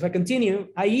 So if I continue,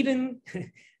 I even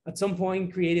at some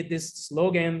point created this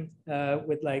slogan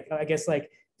with like, I guess like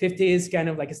 50s kind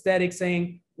of like aesthetic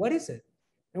saying, what is it?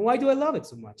 And why do I love it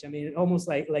so much? I mean, almost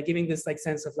like giving this like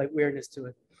sense of like weirdness to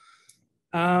it.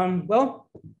 Well,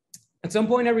 at some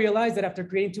point I realized that after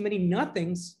creating too many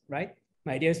nothings, right?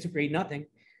 My idea is to create nothing.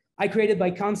 I created by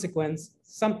consequence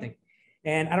something.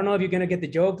 And I don't know if you're gonna get the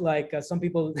joke like some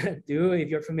people do if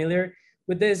you're familiar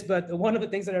with this, but one of the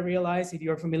things that I realized, if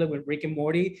you're familiar with Rick and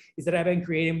Morty, is that I've been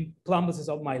creating plumbuses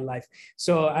all my life.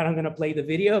 So I'm gonna play the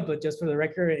video, but just for the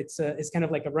record, it's kind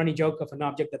of like a running joke of an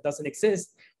object that doesn't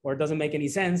exist or doesn't make any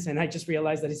sense. And I just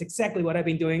realized that it's exactly what I've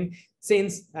been doing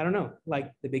since, I don't know,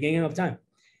 like the beginning of time.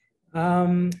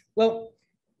 Well,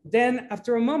 then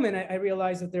after a moment, I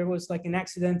realized that there was like an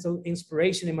accidental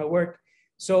inspiration in my work.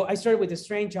 So I started with the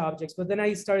strange objects, but then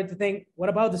I started to think, what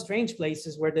about the strange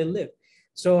places where they live?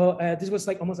 So this was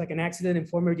like almost like an accident in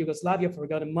former Yugoslavia,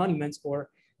 forgotten monuments, or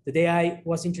the day I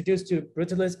was introduced to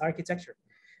brutalist architecture.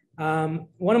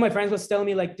 One of my friends was telling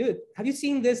me like, dude, have you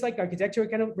seen this like architecture?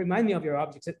 It kind of remind me of your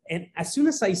objects. And as soon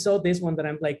as I saw this one that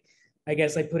I'm like, I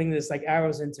guess like putting this like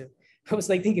arrows into, I was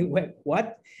like thinking, wait,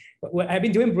 what? I've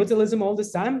been doing brutalism all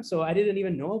this time, so I didn't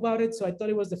even know about it. So I thought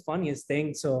it was the funniest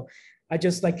thing. So I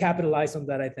just like capitalized on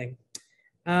that, I think.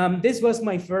 This was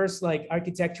my first like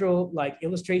architectural like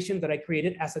illustration that I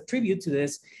created as a tribute to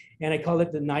this, and I call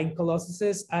it the 9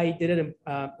 Colossuses. I did it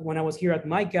when I was here at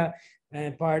MICA,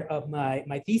 and part of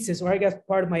my thesis, or I guess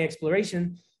part of my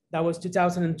exploration. That was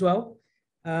 2012.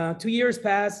 2 years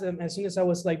passed, as soon as I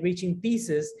was like reaching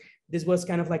thesis, this was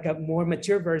kind of like a more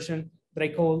mature version that I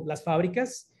call Las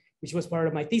Fábricas, which was part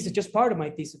of my thesis, just part of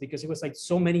my thesis, because it was like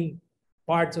so many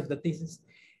parts of the thesis.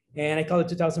 And I call it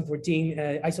 2014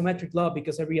 isometric law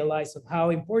because I realized of how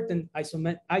important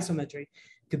isometry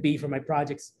could be for my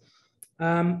projects.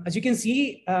 As you can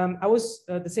see, I was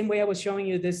the same way I was showing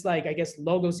you this, like, I guess,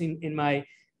 logos in my,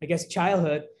 I guess,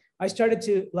 childhood. I started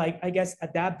to, like, I guess,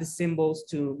 adapt the symbols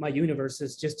to my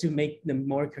universes just to make them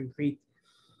more concrete.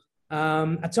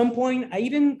 At some point, I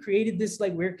even created this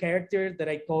like weird character that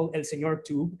I call El Señor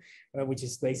Tube, which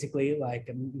is basically like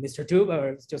Mr. Tube, or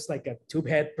it's just like a tube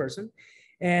head person.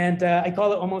 And I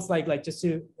call it almost like just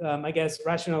to, I guess,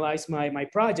 rationalize my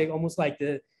project, almost like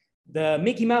the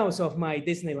Mickey Mouse of my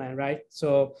Disneyland, right?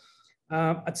 So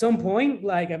at some point,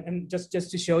 like, I'm just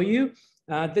to show you,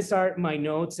 these are my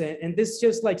notes, and this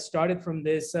just like started from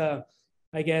this,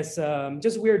 I guess,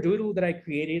 just weird doodle that I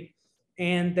created.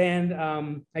 And then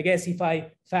I guess if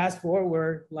I fast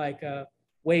forward like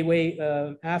way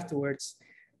afterwards,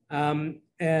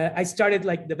 I started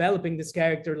like developing this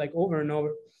character like over and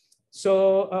over.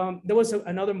 So there was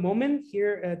another moment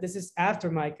here. This is after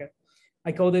MICA.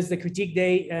 I call this the critique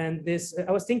day. And this,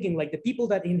 I was thinking like the people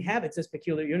that inhabit this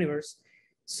peculiar universe.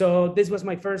 So this was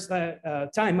my first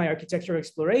time my architectural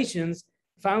explorations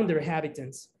found their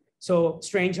habitants. So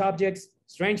strange objects,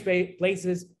 strange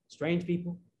places, strange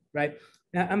people, right?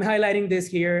 Now I'm highlighting this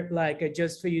here, like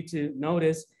just for you to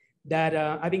notice that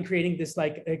I've been creating this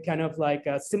like kind of like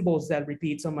symbols that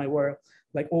repeats on my work,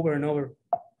 like over and over.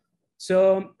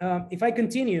 So if I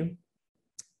continue,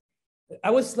 I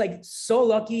was like so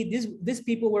lucky. These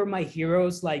people were my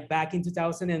heroes, like back in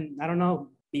 2000 and I don't know,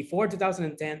 before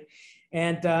 2010.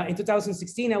 And in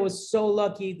 2016, I was so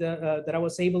lucky that I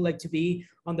was able like to be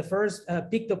on the first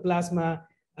Pictoplasma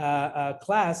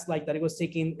class, like that it was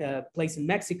taking place in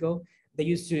Mexico. They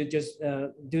used to just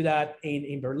do that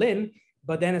in Berlin.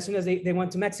 But then as soon as they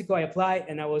went to Mexico, I applied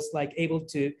and I was like able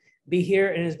to be here.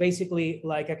 And it's basically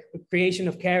like a creation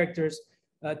of characters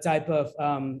type of,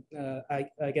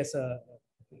 I guess,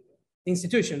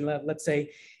 institution, let's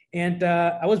say. And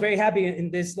I was very happy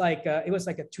in this, like, it was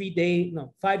like a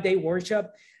 5-day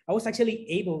workshop. I was actually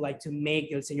able like to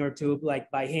make El Señor Tube like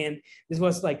by hand. This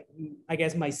was like, I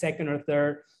guess my second or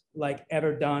third like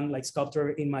ever done like sculpture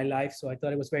in my life. So I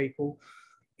thought it was very cool.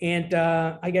 And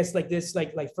I guess like this,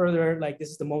 like further, like this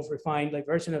is the most refined like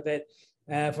version of it.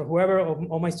 For whoever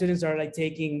all my students are like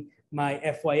taking my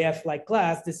FYF like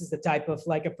class, this is the type of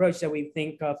like approach that we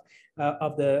think of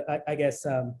the, I guess,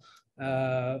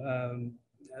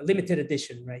 limited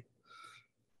edition, right?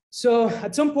 So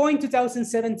at some point,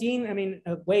 2017, I mean,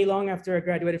 way long after I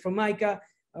graduated from MICA,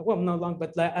 well, not long,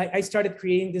 but I started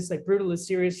creating this like brutalist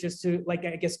series just to like,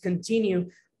 I guess, continue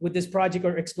with this project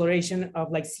or exploration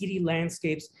of like city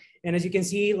landscapes. And as you can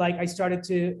see, like I started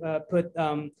to put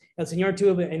El Señor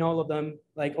Tube in all of them,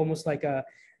 like almost like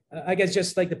I guess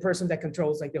just like the person that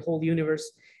controls like the whole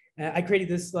universe. I created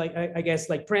this like, I guess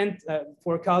like print,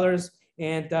 4 colors.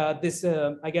 And this,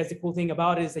 I guess the cool thing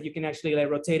about it is that you can actually like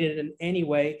rotate it in any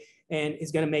way and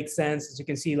it's gonna make sense. As you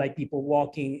can see, like people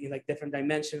walking in like different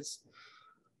dimensions.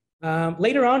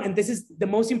 Later on, and this is the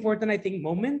most important, I think,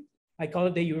 moment, I call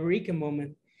it the Eureka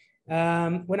moment.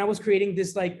 When I was creating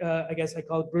this, like, I guess I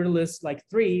call it Brutalist, like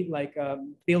 3, like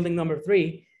building number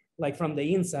 3, like from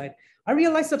the inside, I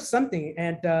realized of something.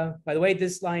 And by the way,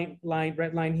 this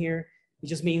red line here, it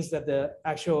just means that the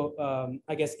actual,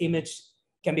 I guess, image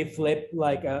can be flipped,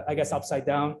 like, I guess, upside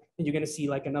down. And you're gonna see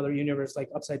like another universe, like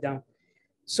upside down.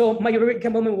 So my Eureka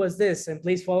moment was this, and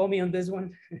please follow me on this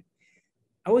one.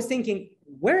 I was thinking,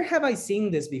 where have I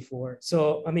seen this before?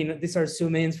 So, I mean, these are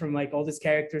zoom ins from like all these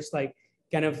characters, like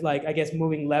kind of like, I guess,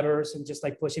 moving levers and just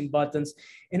like pushing buttons.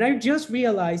 And I just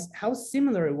realized how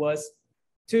similar it was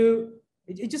to,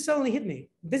 it just suddenly hit me.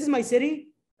 This is my city,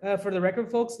 for the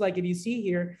record, folks. Like if you see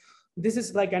here, this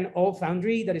is like an old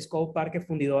foundry that is called Parque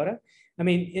Fundidora. I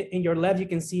mean, in your left, you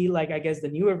can see like, I guess, the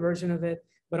newer version of it.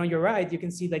 But on your right, you can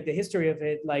see like the history of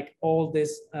it, like all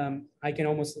this, I can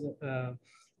almost,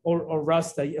 or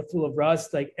rust, full of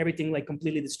rust, like everything like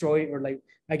completely destroyed, or like,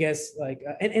 I guess like,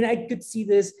 and I could see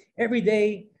this every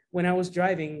day when I was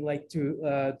driving like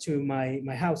to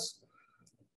my house.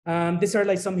 These are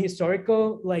like some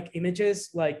historical like images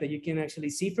like that you can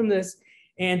actually see from this.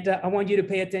 And I want you to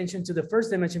pay attention to the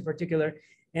first image in particular.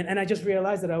 And I just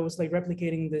realized that I was like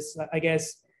replicating this, I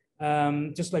guess,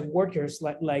 just like workers,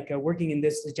 working in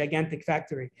this gigantic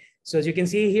factory. So as you can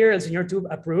see here, El Señor Tube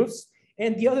approves.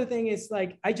 And the other thing is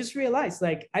like, I just realized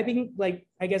like, I've been like,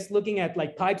 I guess, looking at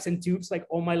like pipes and tubes like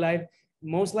all my life.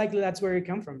 Most likely that's where it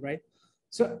come from, right?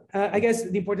 So I guess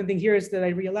the important thing here is that I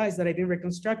realized that I've been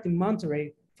reconstructing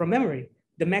Monterrey from memory,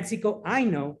 the Mexico I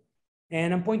know.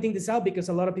 And I'm pointing this out because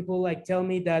a lot of people like tell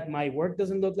me that my work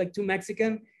doesn't look like too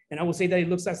Mexican. And I will say that it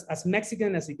looks as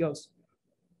Mexican as it goes.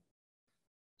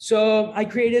 So I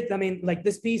created, I mean, like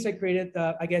this piece I created,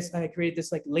 I guess I created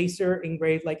this like laser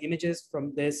engraved like images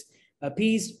from this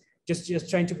piece, just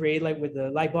trying to create like with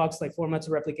the light box like format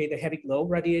to replicate the heavy glow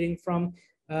radiating from,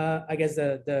 I guess,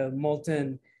 the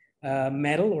molten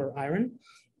metal or iron.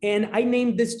 And I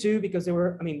named this two because there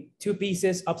were, I mean, 2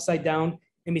 pieces upside down,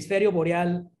 Hemisferio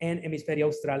Boreal and Hemisferio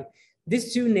Austral.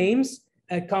 These 2 names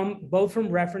come both from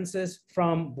references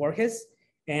from Borges,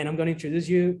 and I'm going to introduce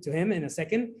you to him in a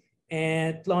second,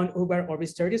 and Plon Uber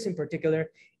Orbis Tertius in particular.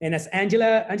 And as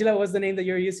Angela was the name that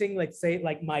you're using, like say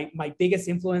like my biggest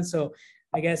influence. So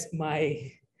I guess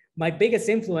my biggest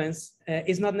influence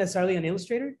is not necessarily an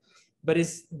illustrator, but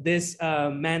it's this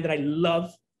man that I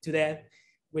love to death,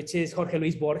 which is Jorge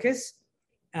Luis Borges.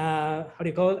 How do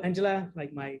you call it, Angela?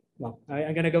 Like well,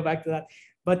 I'm gonna go back to that.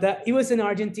 But he was an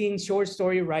Argentine short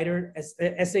story writer,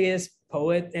 essayist,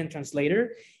 poet, and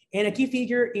translator, and a key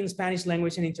figure in Spanish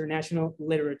language and international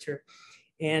literature.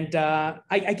 And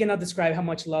I cannot describe how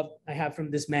much love I have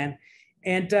from this man.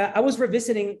 And I was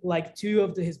revisiting like 2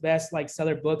 of his best like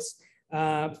seller books,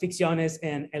 Ficciones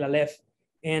and El Aleph.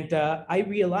 And I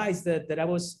realized that I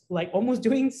was like almost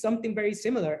doing something very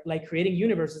similar, like creating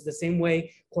universes the same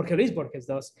way Jorge Luis Borges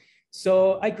does.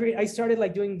 So I started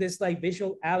like doing this like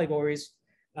visual allegories.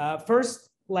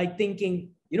 First, like thinking,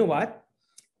 you know what?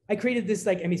 I created this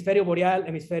like Hemisferio Boreal,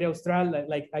 Hemisferio Austral,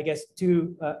 like I guess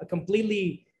 2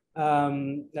 completely,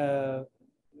 I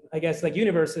guess like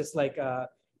universes like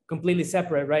completely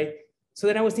separate, right? So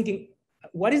then I was thinking,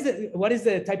 what is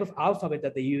the type of alphabet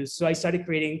that they use? So I started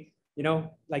creating, you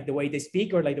know, like the way they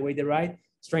speak or like the way they write,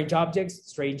 strange objects,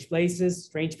 strange places,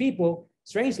 strange people,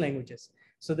 strange languages.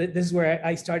 So this is where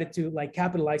I started to like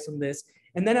capitalize on this.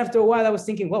 And then after a while, I was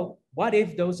thinking, well, what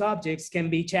if those objects can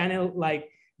be channeled like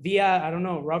via, I don't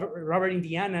know, Robert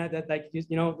Indiana, that like,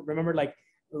 you know, remember like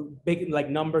big like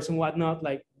numbers and whatnot,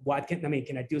 like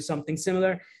can I do something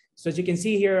similar? So as you can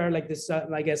see here are like this,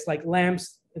 I guess like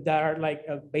lamps that are like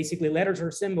basically letters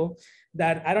or symbol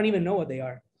that I don't even know what they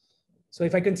are. So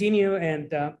if I continue,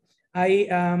 and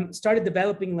I started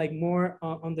developing like more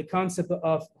on the concept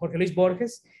of Jorge Luis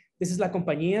Borges. This is La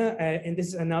Compañía, and this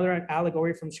is another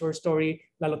allegory from short story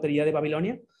La Lotería de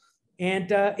Babilonia.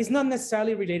 And it's not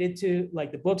necessarily related to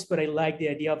like the books, but I like the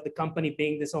idea of the company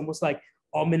being this almost like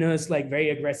ominous, like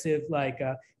very aggressive, like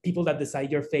people that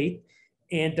decide your fate.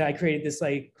 And I created this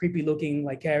like creepy looking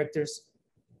like characters.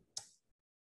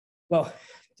 Well,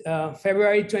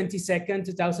 February 22nd,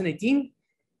 2018.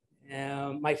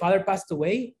 My father passed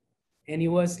away, and it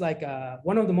was like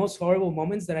one of the most horrible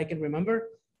moments that I can remember,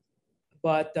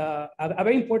 but a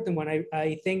very important one,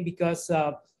 I think, because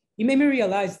it made me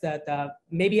realize that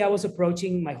maybe I was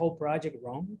approaching my whole project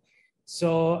wrong.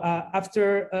 So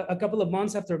after a couple of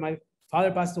months after my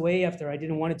father passed away, after I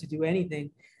didn't want to do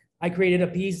anything, I created a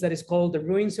piece that is called The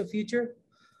Ruins of Future.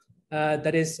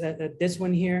 That is this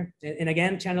one here. And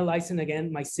again, channelizing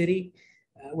again my city,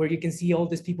 where you can see all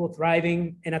these people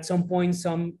thriving. And at some point,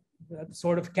 some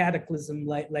sort of cataclysm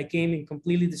like came and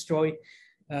completely destroyed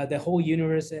the whole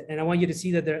universe. And I want you to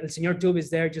see that El Señor Tube is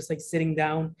there just like sitting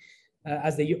down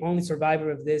as the only survivor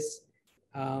of this.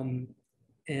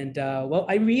 Well,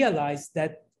 I realized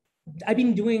that I've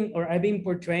been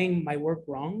portraying my work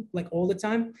wrong, like all the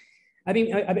time. I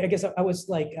guess I was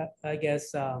like,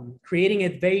 creating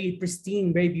it very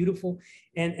pristine, very beautiful.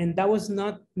 And that was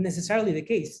not necessarily the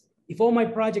case. If all my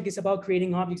project is about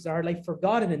creating objects that are like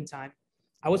forgotten in time,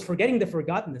 I was forgetting the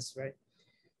forgottenness, right?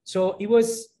 So it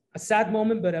was a sad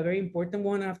moment, but a very important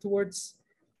one afterwards.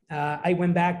 I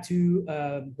went back to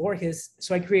Borges.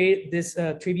 So I created this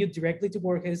tribute directly to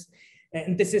Borges.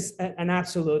 And this is an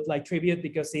absolute like tribute,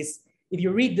 because if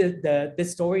you read the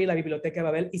story, La Biblioteca de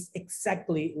Babel is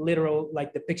exactly literal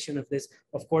like depiction of this,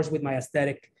 of course, with my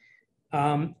aesthetic.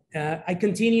 I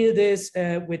continue this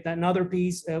with another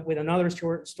piece, with another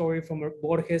short story from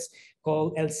Borges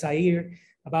called El Zaire,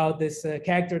 about this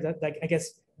character that, like, I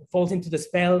guess falls into the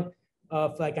spell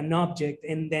of like an object,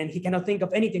 and then he cannot think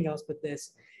of anything else but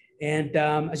this. And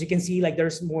as you can see, like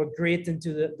there's more grit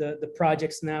into the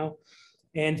projects now.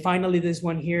 And finally, this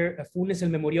one here, Funes el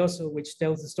Memorioso, which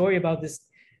tells the story about this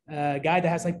guy that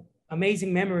has like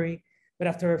amazing memory, but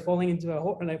after falling into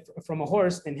from a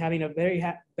horse and having a very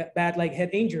bad like head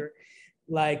injury,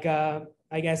 like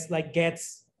I guess like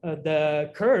gets the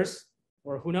curse,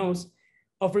 or who knows,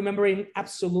 of remembering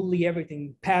absolutely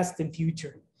everything, past and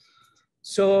future.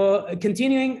 So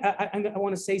continuing, I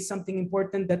want to say something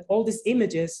important, that all these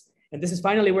images, and this is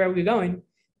finally where we're going,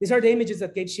 these are the images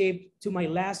that gave shape to my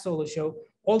last solo show.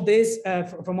 All this,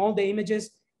 from all the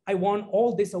images, I won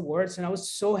all these awards, and I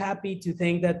was so happy to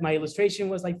think that my illustration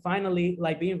was like finally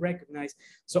like being recognized.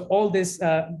 So all this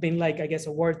been like, I guess,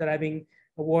 awards that I've been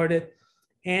awarded.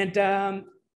 And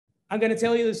I'm gonna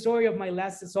tell you the story of my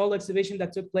last solo exhibition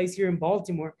that took place here in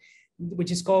Baltimore,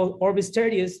 which is called Orbis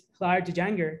Tertius, Flyer to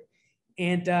Janger.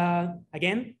 And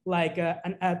again, like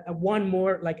one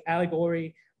more like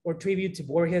allegory or tribute to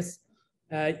Borges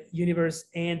universe.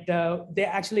 And they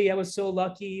actually, I was so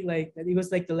lucky, like it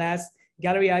was like the last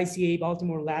Gallery ICA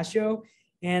Baltimore last show.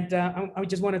 And I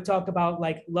just want to talk about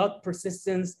like luck,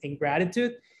 persistence, and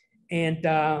gratitude. And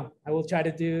I will try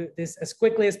to do this as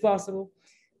quickly as possible.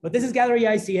 But this is Gallery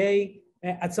ICA.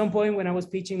 At some point when I was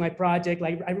pitching my project,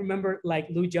 like I remember like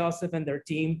Lou Joseph and their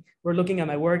team were looking at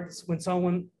my work when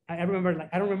someone, I remember, like,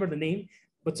 I don't remember the name,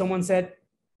 but someone said,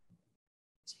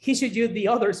 he should use the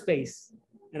other space.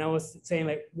 And I was saying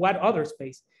like, what other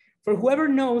space? For whoever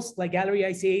knows, like Gallery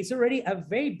ICA is already a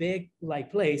very big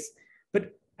like place.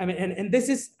 But I mean, and this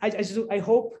is, I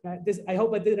hope I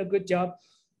did a good job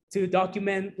to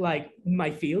document like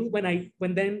my field when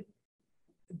then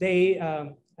they,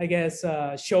 I guess,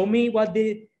 show me what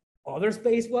the other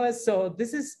space was. So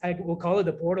this is, I will call it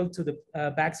the portal to the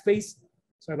backspace.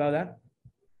 Sorry about that.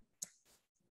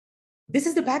 This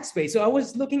is the backspace. So I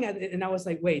was looking at it and I was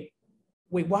like, wait,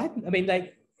 what? I mean,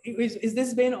 like, is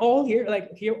this been all here,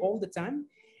 like here all the time?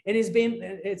 And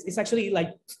it's actually like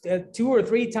 2 or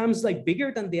 3 times like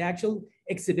bigger than the actual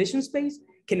exhibition space.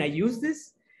 Can I use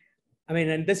this? I mean,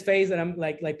 and this phase that I'm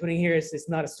like putting here is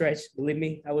not a stretch, believe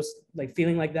me. I was like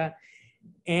feeling like that.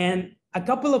 And a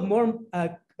couple of more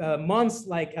months,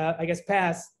 like I guess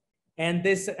passed, and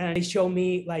they showed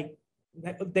me like,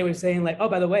 they were saying like, oh,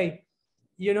 by the way,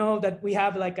 you know that we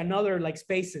have like another like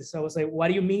spaces. So I was like, what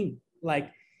do you mean?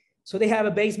 Like, so they have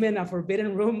a basement, a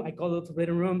forbidden room. I call it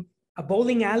forbidden room, a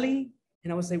bowling alley.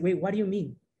 And I was like, wait, what do you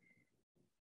mean?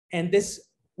 And this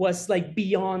was like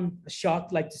beyond a shock,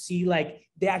 like to see like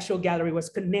the actual gallery was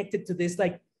connected to this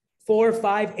like 4,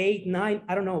 5, 8, 9,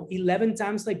 I don't know, 11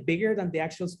 times like bigger than the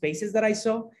actual spaces that I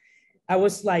saw. I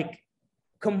was like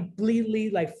completely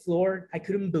like floored. I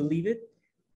couldn't believe it.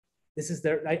 This is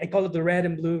I call it the red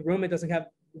and blue room. It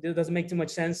doesn't make too much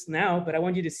sense now, but I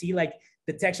want you to see like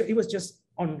the texture. It was just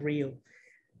unreal.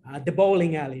 The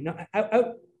bowling alley. No,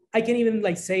 I can't even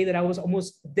like say that I was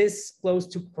almost this close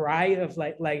to cry of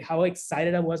like how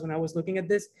excited I was when I was looking at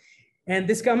this. And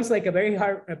this comes like a very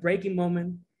heartbreaking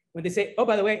moment when they say, oh,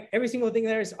 by the way, every single thing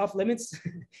there is off limits.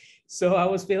 So I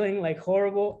was feeling like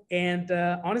horrible. And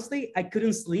honestly, I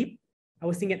couldn't sleep. I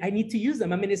was thinking I need to use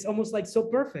them. I mean, it's almost like so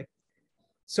perfect.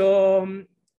 So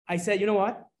I said, you know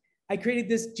what? I created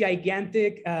this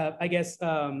gigantic,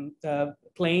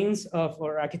 planes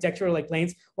or architectural like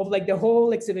planes of like the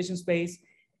whole exhibition space.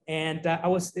 And I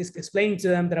was explaining to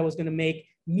them that I was going to make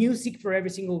music for every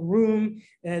single room,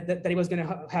 that it was going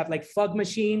to have like fog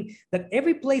machine, that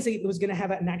every place it was going to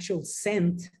have an actual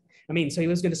scent. I mean, so it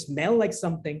was going to smell like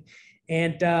something.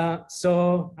 And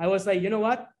so I was like, you know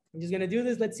what? I'm just going to do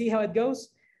this. Let's see how it goes.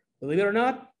 Believe it or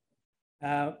not,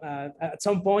 at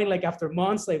some point, like after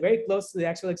months, like very close to the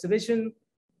actual exhibition,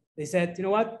 they said, you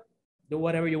know what? Do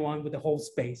whatever you want with the whole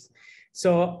space.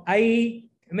 So I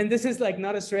mean, this is like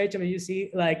not a stretch. I mean, you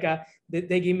see, like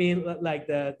they give me like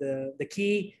the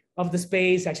key of the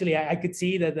space. Actually, I could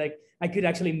see that like I could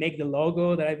actually make the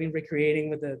logo that I've been recreating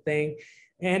with the thing.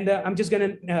 And I'm just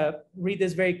gonna read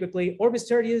this very quickly. Orbis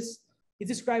Tertius is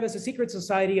described as a secret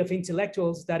society of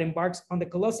intellectuals that embarks on the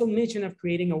colossal mission of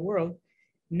creating a world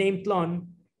named Tlon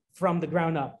from the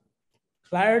ground up.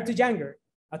 Clara to Janger,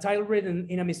 a title written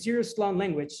in a mysterious Tlon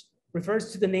language,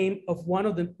 refers to the name of one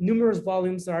of the numerous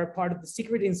volumes that are part of the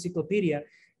secret encyclopedia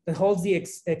that holds the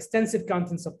extensive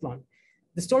contents of Tlon.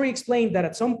 The story explained that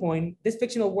at some point, this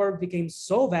fictional work became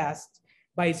so vast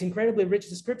by its incredibly rich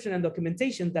description and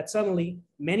documentation that suddenly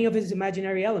many of its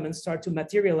imaginary elements start to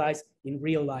materialize in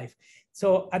real life.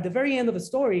 So at the very end of the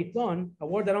story, Tlon, a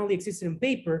world that only existed in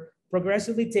paper,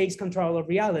 progressively takes control of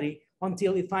reality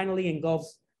until it finally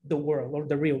engulfs the world or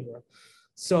the real world.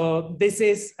 So this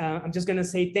is, I'm just gonna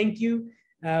say thank you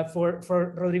for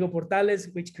Rodrigo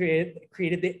Portales, which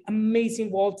created the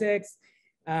amazing wall text.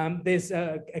 This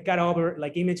got over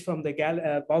like image from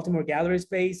the Baltimore gallery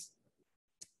space.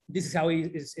 This is how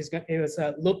it was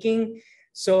looking.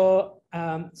 So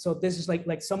so this is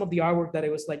like some of the artwork that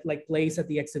it was like placed at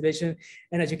the exhibition.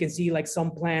 And as you can see, like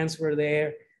some plans were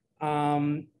there.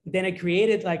 Then I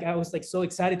created, like, I was like so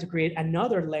excited to create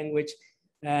another language,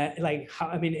 and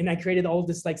I created all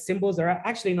this like symbols that are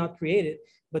actually not created,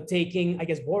 but taking, I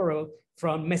guess, borrowed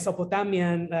from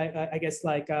Mesopotamian,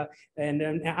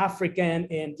 and African,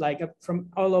 and like from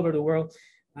all over the world.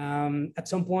 At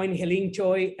some point, Helene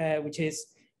Choi, which is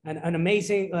an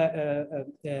amazing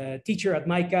teacher at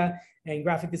MICA and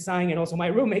graphic design, and also my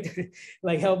roommate,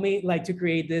 like helped me like to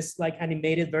create this like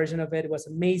animated version of it. It was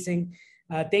amazing.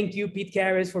 Thank you, Pete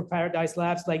Karras, for Paradise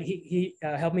Labs. Like he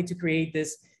helped me to create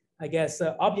this, I guess,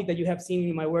 object that you have seen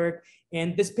in my work.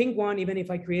 And this pink one, even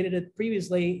if I created it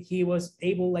previously, he was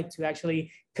able like to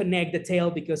actually connect the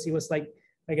tail because he was like,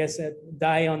 I guess,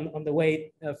 die on the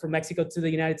way from Mexico to the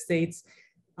United States.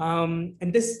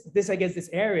 And this, I guess, this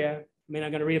area, I mean,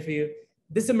 I'm gonna read it for you.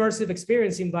 This immersive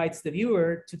experience invites the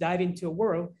viewer to dive into a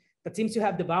world that seems to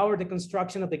have devoured the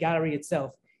construction of the gallery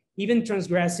itself, even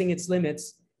transgressing its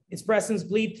limits. Its presence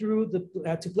bleed through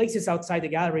to places outside the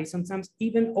gallery, sometimes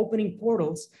even opening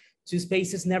portals to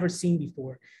spaces never seen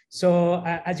before. So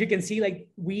as you can see, like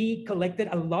we collected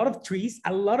a lot of trees,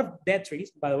 a lot of dead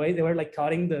trees, by the way. They were like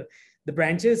cutting the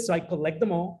branches, so I collect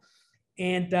them all.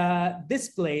 And this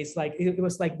place, like it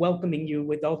was like welcoming you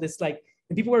with all this, like,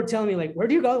 and people were telling me like, where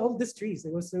do you got all these trees?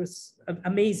 It was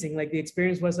amazing. Like the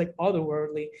experience was like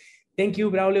otherworldly. Thank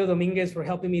you, Braulio Dominguez, for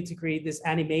helping me to create this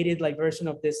animated like version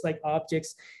of this like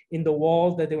objects in the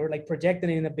wall that they were like projected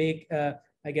in a big,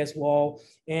 I guess, wall.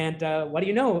 And what do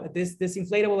you know? This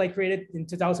inflatable I created in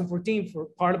 2014 for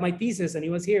part of my thesis, and it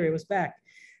was here, it was back.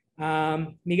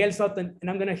 Miguel Sutton, and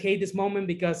I'm gonna hate this moment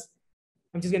because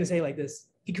I'm just gonna say like this.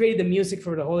 He created the music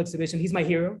for the whole exhibition. He's my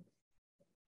hero.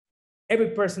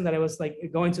 Every person that I was like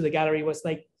going to the gallery was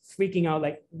like freaking out,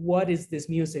 like, what is this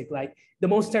music? Like the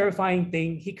most terrifying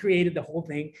thing, he created the whole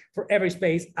thing for every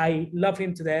space. I love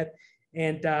him to death.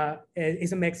 And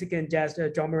he's a Mexican jazz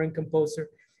drummer and composer.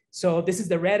 So this is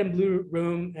the red and blue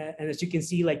room. And as you can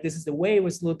see, like this is the way it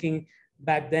was looking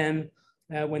back then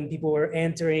when people were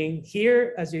entering.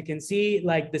 Here, as you can see,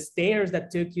 like the stairs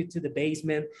that took you to the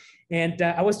basement. And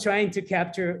I was trying to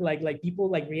capture like people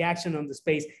like reaction on the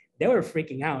space. They were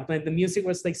freaking out. Like the music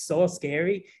was like so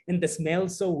scary and the smell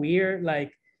so weird.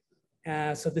 Like,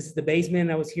 so this is the basement.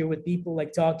 I was here with people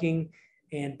like talking.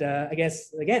 And I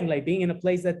guess, again, like being in a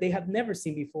place that they have never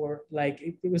seen before, like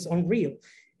it was unreal.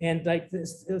 And like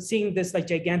this, seeing this like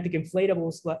gigantic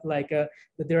inflatables, like that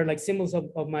there are like symbols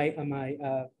of my,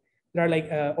 that are like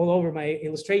all over my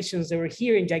illustrations. They were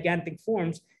here in gigantic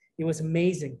forms. It was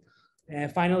amazing.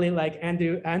 Finally, like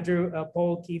Andrew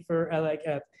Paul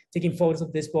Kiefer, taking photos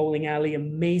of this bowling alley.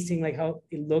 Amazing, like how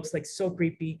it looks like so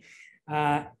creepy.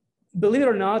 Believe it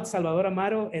or not, Salvador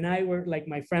Amaro and I were like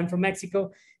my friend from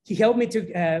Mexico. He helped me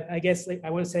to, I guess, like I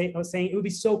was saying, it would be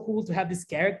so cool to have this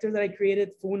character that I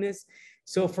created, Funes.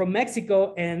 So from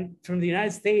Mexico and from the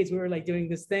United States, we were like doing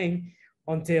this thing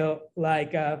until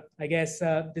like, I guess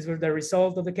this was the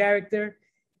result of the character.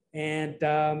 And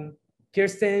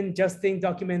Kirsten, Justin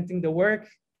documenting the work.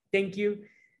 Thank you.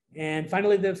 And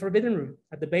finally, the Forbidden Room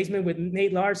at the basement with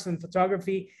Nate Larson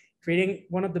photography, creating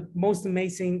one of the most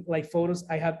amazing like photos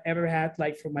I have ever had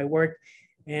like for my work.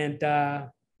 And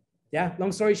yeah,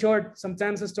 long story short,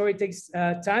 sometimes a story takes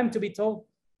time to be told.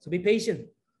 So be patient.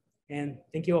 And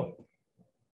thank you all.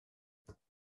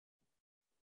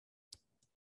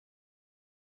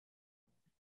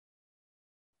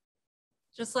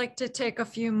 Just like to take a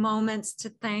few moments to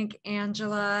thank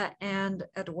Angela and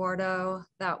Eduardo.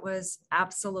 That was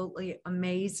absolutely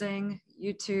amazing.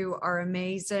 You two are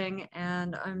amazing.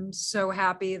 And I'm so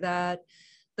happy that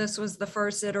this was the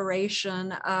first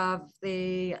iteration of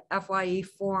the FYE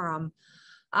forum.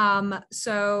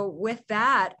 So with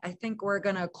that, I think we're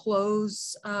going to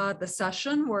close the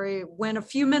session. We went a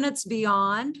few minutes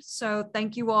beyond. So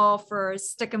thank you all for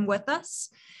sticking with us.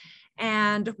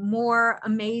 And more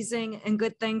amazing and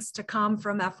good things to come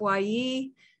from FYE.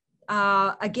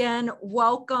 Again,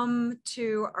 welcome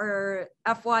to our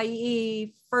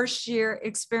FYE first year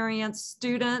experience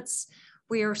students.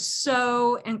 We are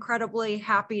so incredibly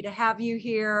happy to have you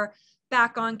here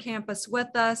back on campus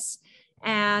with us,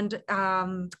 and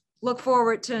look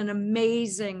forward to an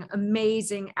amazing,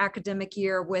 amazing academic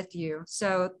year with you.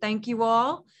 So thank you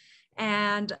all.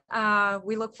 And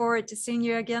we look forward to seeing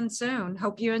you again soon.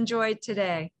 Hope you enjoyed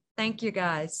today. Thank you,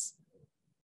 guys.